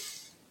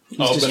this.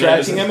 He's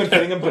distracting him and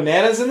putting him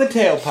bananas in the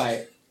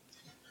tailpipe.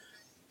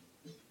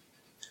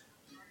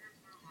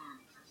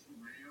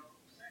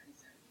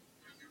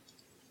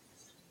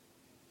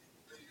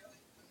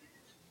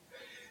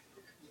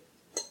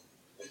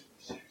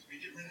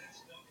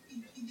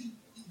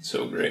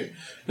 So great.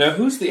 Now,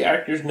 who's the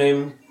actor's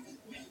name?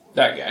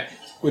 That guy.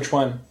 Which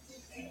one?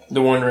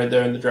 The one right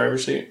there in the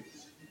driver's seat.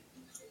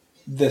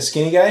 The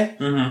skinny guy?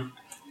 Mm-hmm.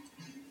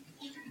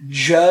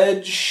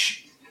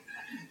 Judge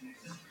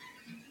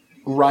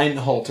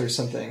Reinhold or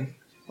something.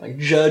 Like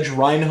Judge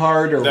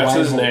Reinhard or That's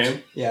Reinhold. his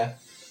name? Yeah.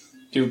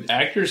 Dude,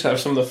 actors have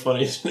some of the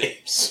funniest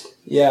names.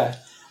 Yeah.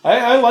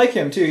 I like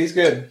him too. He's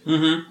good.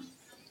 Mm-hmm.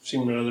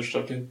 Seen him in other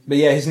stuff too. But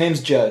yeah, his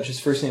name's Judge. His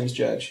first name's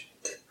Judge.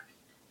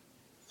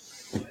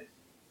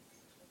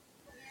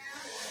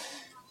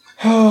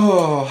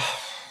 Oh.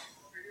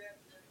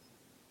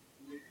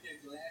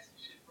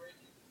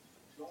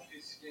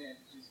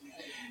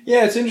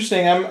 Yeah, it's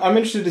interesting. I'm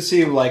interested to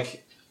see,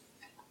 like,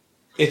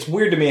 it's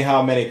weird to me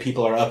how many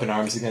people are up in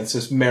arms against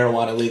this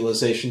marijuana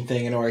legalization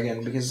thing in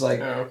Oregon because, like,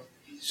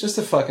 it's just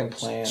a fucking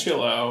plant.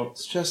 Chill out.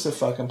 It's just a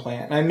fucking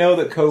plant. And I know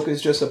that coke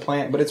is just a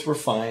plant, but it's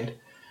refined.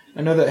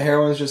 I know that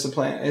heroin is just a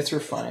plant. It's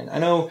refined. I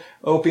know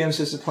opium's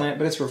just a plant,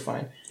 but it's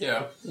refined.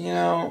 Yeah. You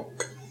know,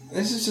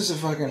 this is just a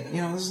fucking...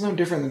 You know, this is no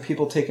different than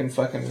people taking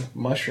fucking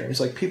mushrooms.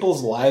 Like,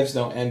 people's lives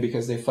don't end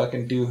because they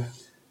fucking do...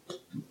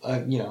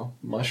 you know,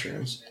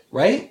 mushrooms.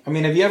 Right? I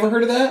mean, have you ever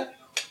heard of that?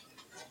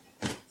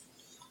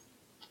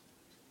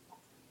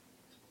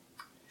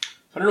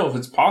 I don't know if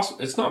it's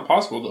possible. It's not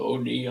possible to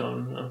OD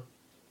on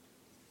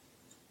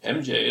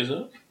MJ, is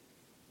it?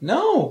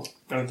 No.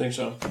 I don't think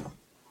so.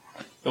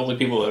 The only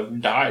people that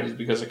have died is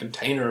because a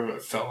container of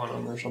it fell on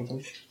them or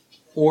something.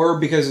 Or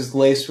because it's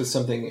laced with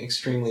something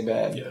extremely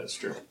bad. Yeah, that's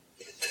true.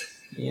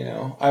 You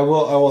know, I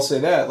will say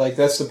that. Like,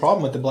 that's the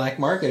problem with the black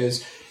market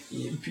is...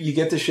 You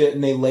get the shit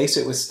and they lace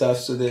it with stuff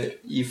so that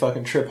you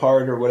fucking trip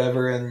hard or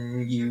whatever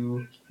and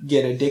you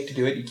get addicted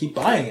to it. You keep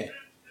buying it.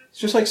 It's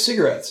just like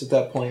cigarettes at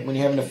that point when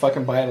you're having to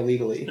fucking buy it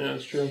illegally. Yeah,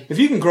 that's true. If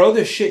you can grow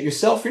this shit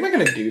yourself, you're not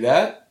going to do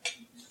that.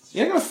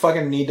 You're not going to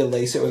fucking need to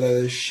lace it with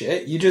other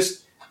shit. You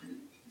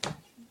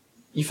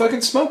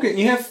fucking smoke it and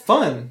you have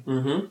fun.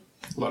 Mm-hmm.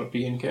 A lot of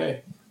P and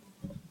K.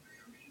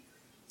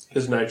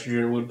 Because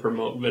nitrogen would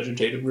promote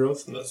vegetative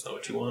growth, and that's not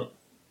what you want.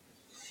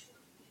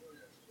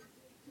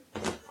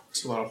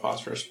 It's a lot of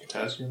phosphorus and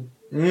potassium.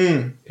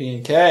 P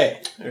and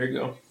K. There you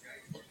go.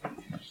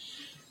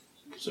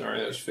 Sorry,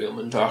 that was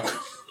Feldman talk.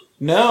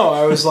 No,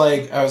 I was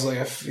like,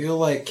 I feel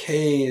like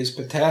K is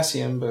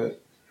potassium,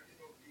 but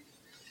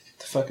what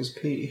the fuck is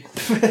P?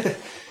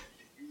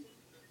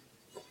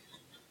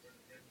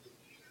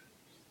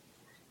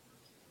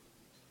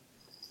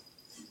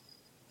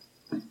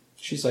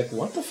 She's like,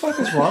 what the fuck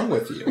is wrong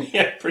with you?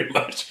 Yeah, pretty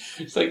much.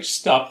 It's like,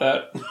 stop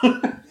that.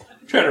 I'm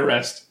trying to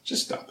rest.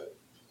 Just stop it.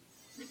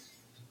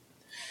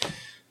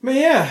 But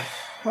yeah,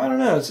 I don't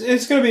know.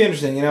 It's going to be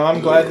interesting. You know, I'm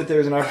glad that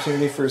there's an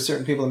opportunity for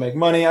certain people to make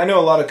money. I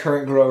know a lot of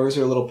current growers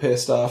are a little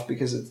pissed off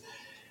because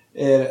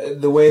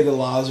the way the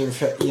laws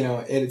are, you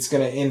know, it's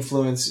going to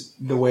influence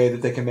the way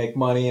that they can make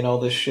money and all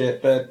this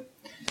shit. But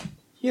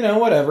you know,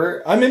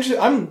 whatever. I'm interested.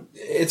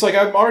 It's like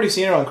I've already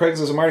seen it on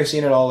Craigslist. I'm already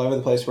seeing it all over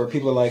the place where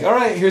people are like, "All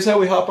right, here's how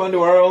we hop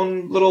onto our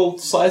own little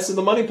slice of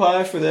the money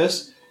pie for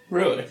this."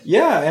 Really?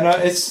 Yeah, and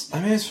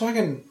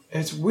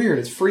it's weird.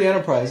 It's free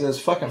enterprise at its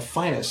fucking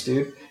finest,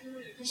 dude.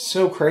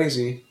 So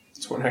crazy.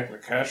 It's one heck of a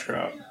cash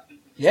crop.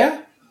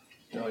 Yeah.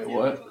 Tell you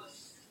what.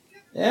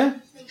 Yeah.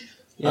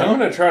 I'm going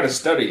to try to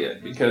study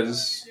it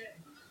because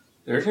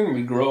there's going to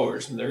be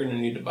growers and they're going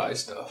to need to buy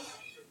stuff.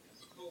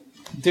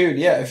 Dude,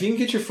 yeah, if you can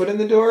get your foot in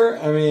the door,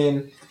 I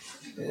mean,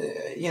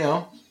 you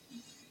know.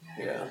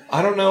 Yeah.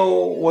 I don't know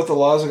what the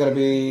laws are going to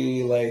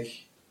be like.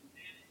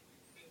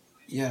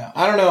 Yeah,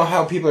 I don't know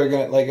how people are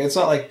going to, like, it's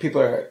not like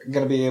people are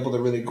going to be able to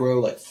really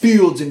grow, like,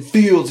 fields and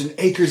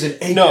acres and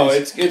acres. No,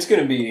 it's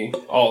going to be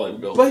all in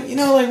buildings. But, you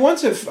know, like,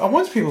 once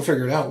people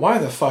figure it out, why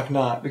the fuck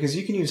not? Because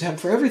you can use hemp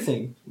for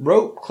everything.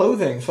 Rope,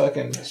 clothing,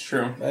 fucking. That's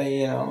true.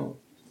 You know,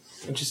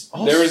 just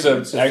all there was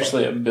sorts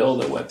a bill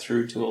that went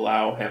through to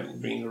allow hemp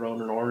being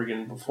grown in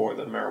Oregon before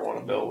the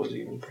marijuana bill was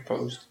even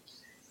proposed.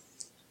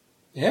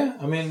 Yeah,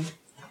 I mean,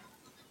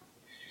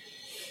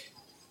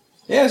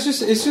 yeah, it's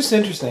just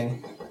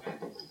interesting.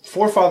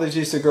 Forefathers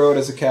used to grow it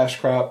as a cash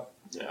crop.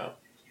 Yeah.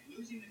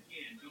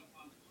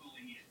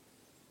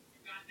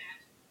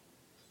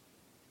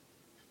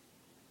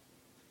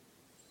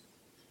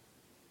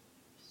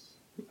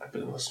 I've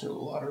been listening to a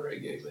lot of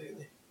reggae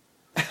lately.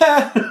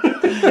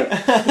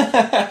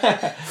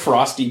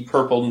 Frosty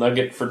Purple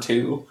Nugget for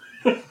two.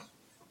 You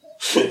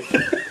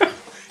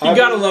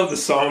gotta love the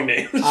song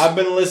names. I've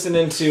been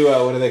listening to,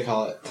 what do they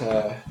call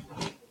it?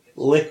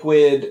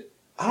 Liquid...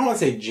 I don't want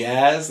to say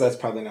jazz. That's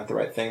probably not the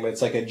right thing, but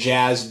it's like a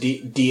jazz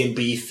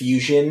D&B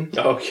fusion.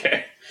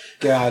 Okay.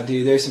 God,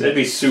 dude, there's some That'd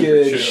be super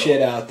good chill.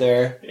 shit out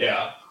there.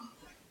 Yeah.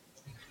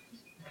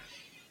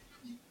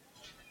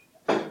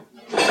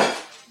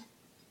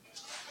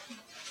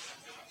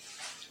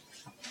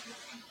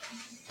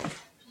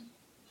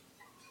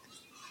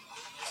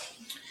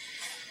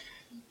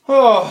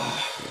 Oh.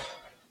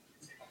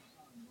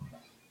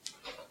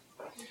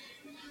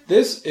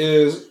 This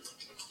is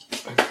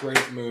a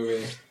great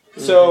movie.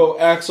 So,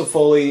 Axel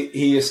Foley,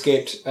 he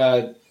escaped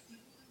You're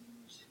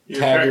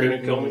Taggart.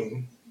 gonna kill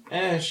me.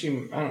 I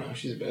don't know,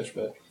 she's a bitch,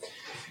 but...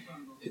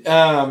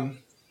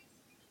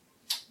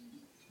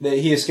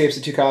 he escapes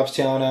the two cops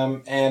telling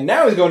him, and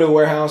now he's going to a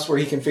warehouse where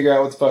he can figure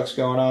out what the fuck's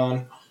going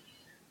on.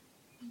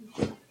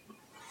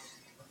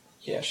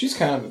 Yeah, she's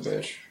kind of a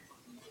bitch.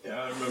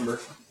 Yeah, I remember.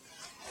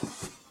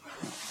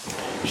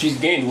 She's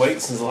gained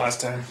weight since the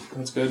last time.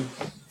 That's good.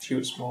 She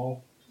was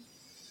small.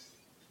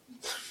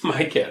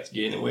 My cat's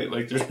gaining weight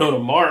like there's no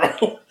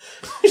tomorrow.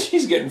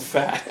 She's getting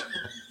fat.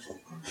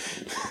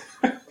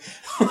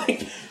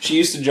 Like, she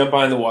used to jump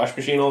behind the wash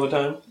machine all the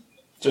time,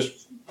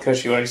 just because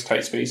she likes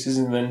tight spaces.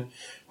 And then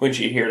when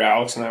she'd hear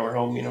Alex and I were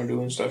home, you know,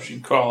 doing stuff,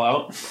 she'd crawl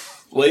out.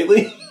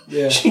 Lately,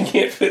 Yeah. she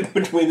can't fit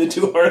between the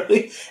two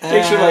hardly. It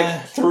takes her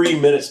like 3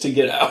 minutes to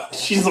get out.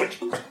 She's like,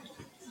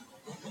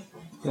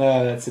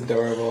 Oh, that's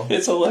adorable.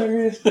 it's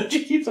hilarious.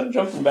 She keeps on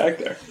jumping back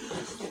there.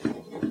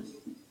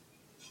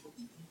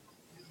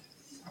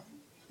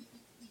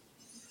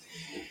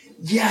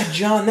 Yeah,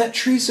 John, that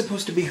tree's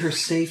supposed to be her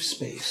safe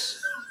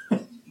space.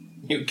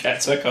 You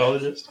cat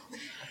psychologist.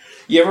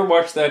 You ever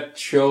watch that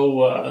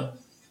show,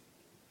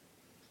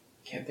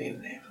 can't think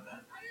of the name of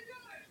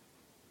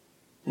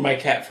it. My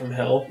Cat from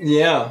Hell?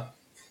 Yeah.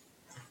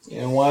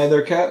 You know why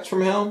they're cats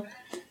from hell?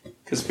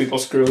 Because people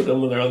screw with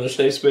them when they're on their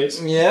safe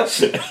space. Yep.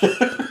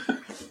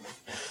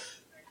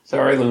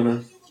 Sorry,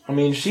 Luna. I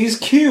mean, she's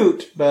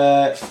cute,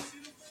 but...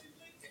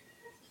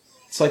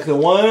 It's like the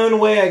one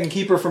way I can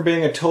keep her from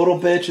being a total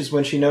bitch is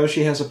when she knows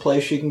she has a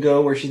place she can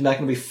go where she's not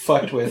going to be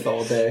fucked with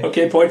all day.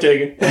 Okay, point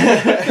taken.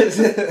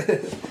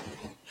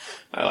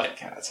 I like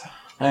cats.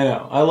 I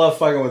know. I love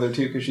fucking with her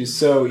too because she's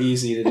so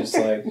easy to just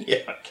like Yeah,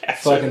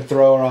 cats. fucking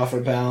throw her off her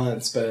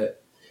balance.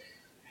 But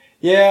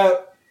yeah,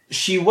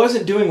 she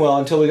wasn't doing well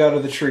until we got her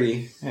the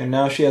tree, and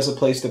now she has a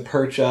place to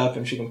perch up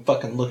and she can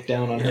fucking look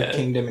down on her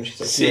kingdom and she's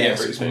like, See "Yes,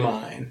 everything. it's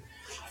mine.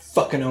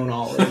 Fucking own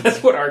all of it."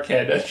 That's what our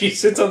cat does. She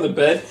sits on the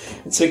bed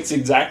and sits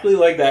exactly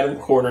like that in the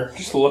corner,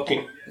 just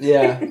looking.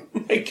 Yeah,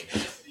 Like,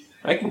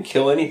 I can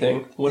kill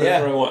anything,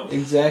 whatever I want.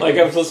 exactly. Like,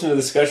 I was listening to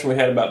the discussion we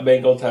had about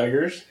Bengal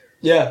tigers.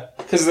 Yeah,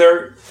 Because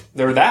they're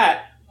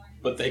that,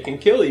 but they can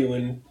kill you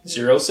in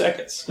 0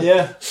 seconds.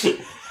 yeah.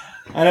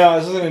 I know. I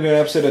was listening to an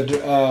episode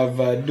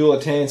of Duel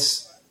of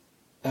Taints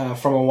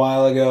from a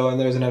while ago, and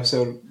there was an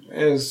episode.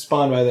 It was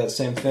spawned by that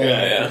same thing.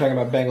 Yeah, yeah. We're talking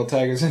about Bengal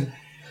tigers, and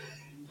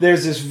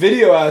there's this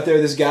video out there.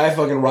 This guy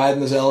fucking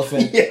riding this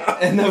elephant. Yeah.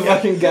 And the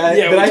fucking guy.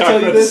 Yeah, did I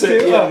tell you this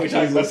too? Yeah, Oh, we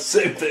talked about the Jesus.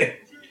 same thing.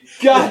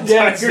 God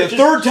damn, it's the Tiger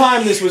third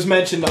time this was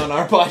mentioned on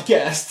our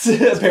podcast,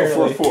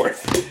 apparently.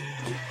 fourth.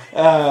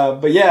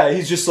 But yeah,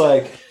 he's just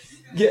like,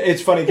 yeah,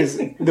 it's funny because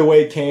the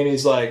way Kane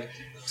is like,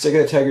 it's like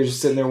that tiger's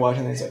just sitting there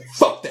watching and he's like,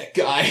 fuck that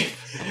guy.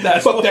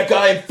 Fuck that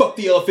guy and fuck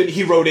the elephant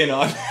he rode in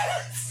on.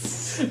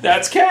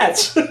 That's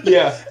cats.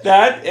 Yeah.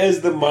 That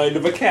is the mind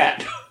of a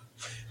cat.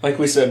 Like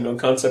we said, no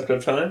concept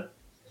of time.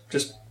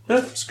 Just,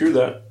 screw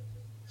that.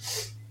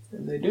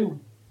 And they do.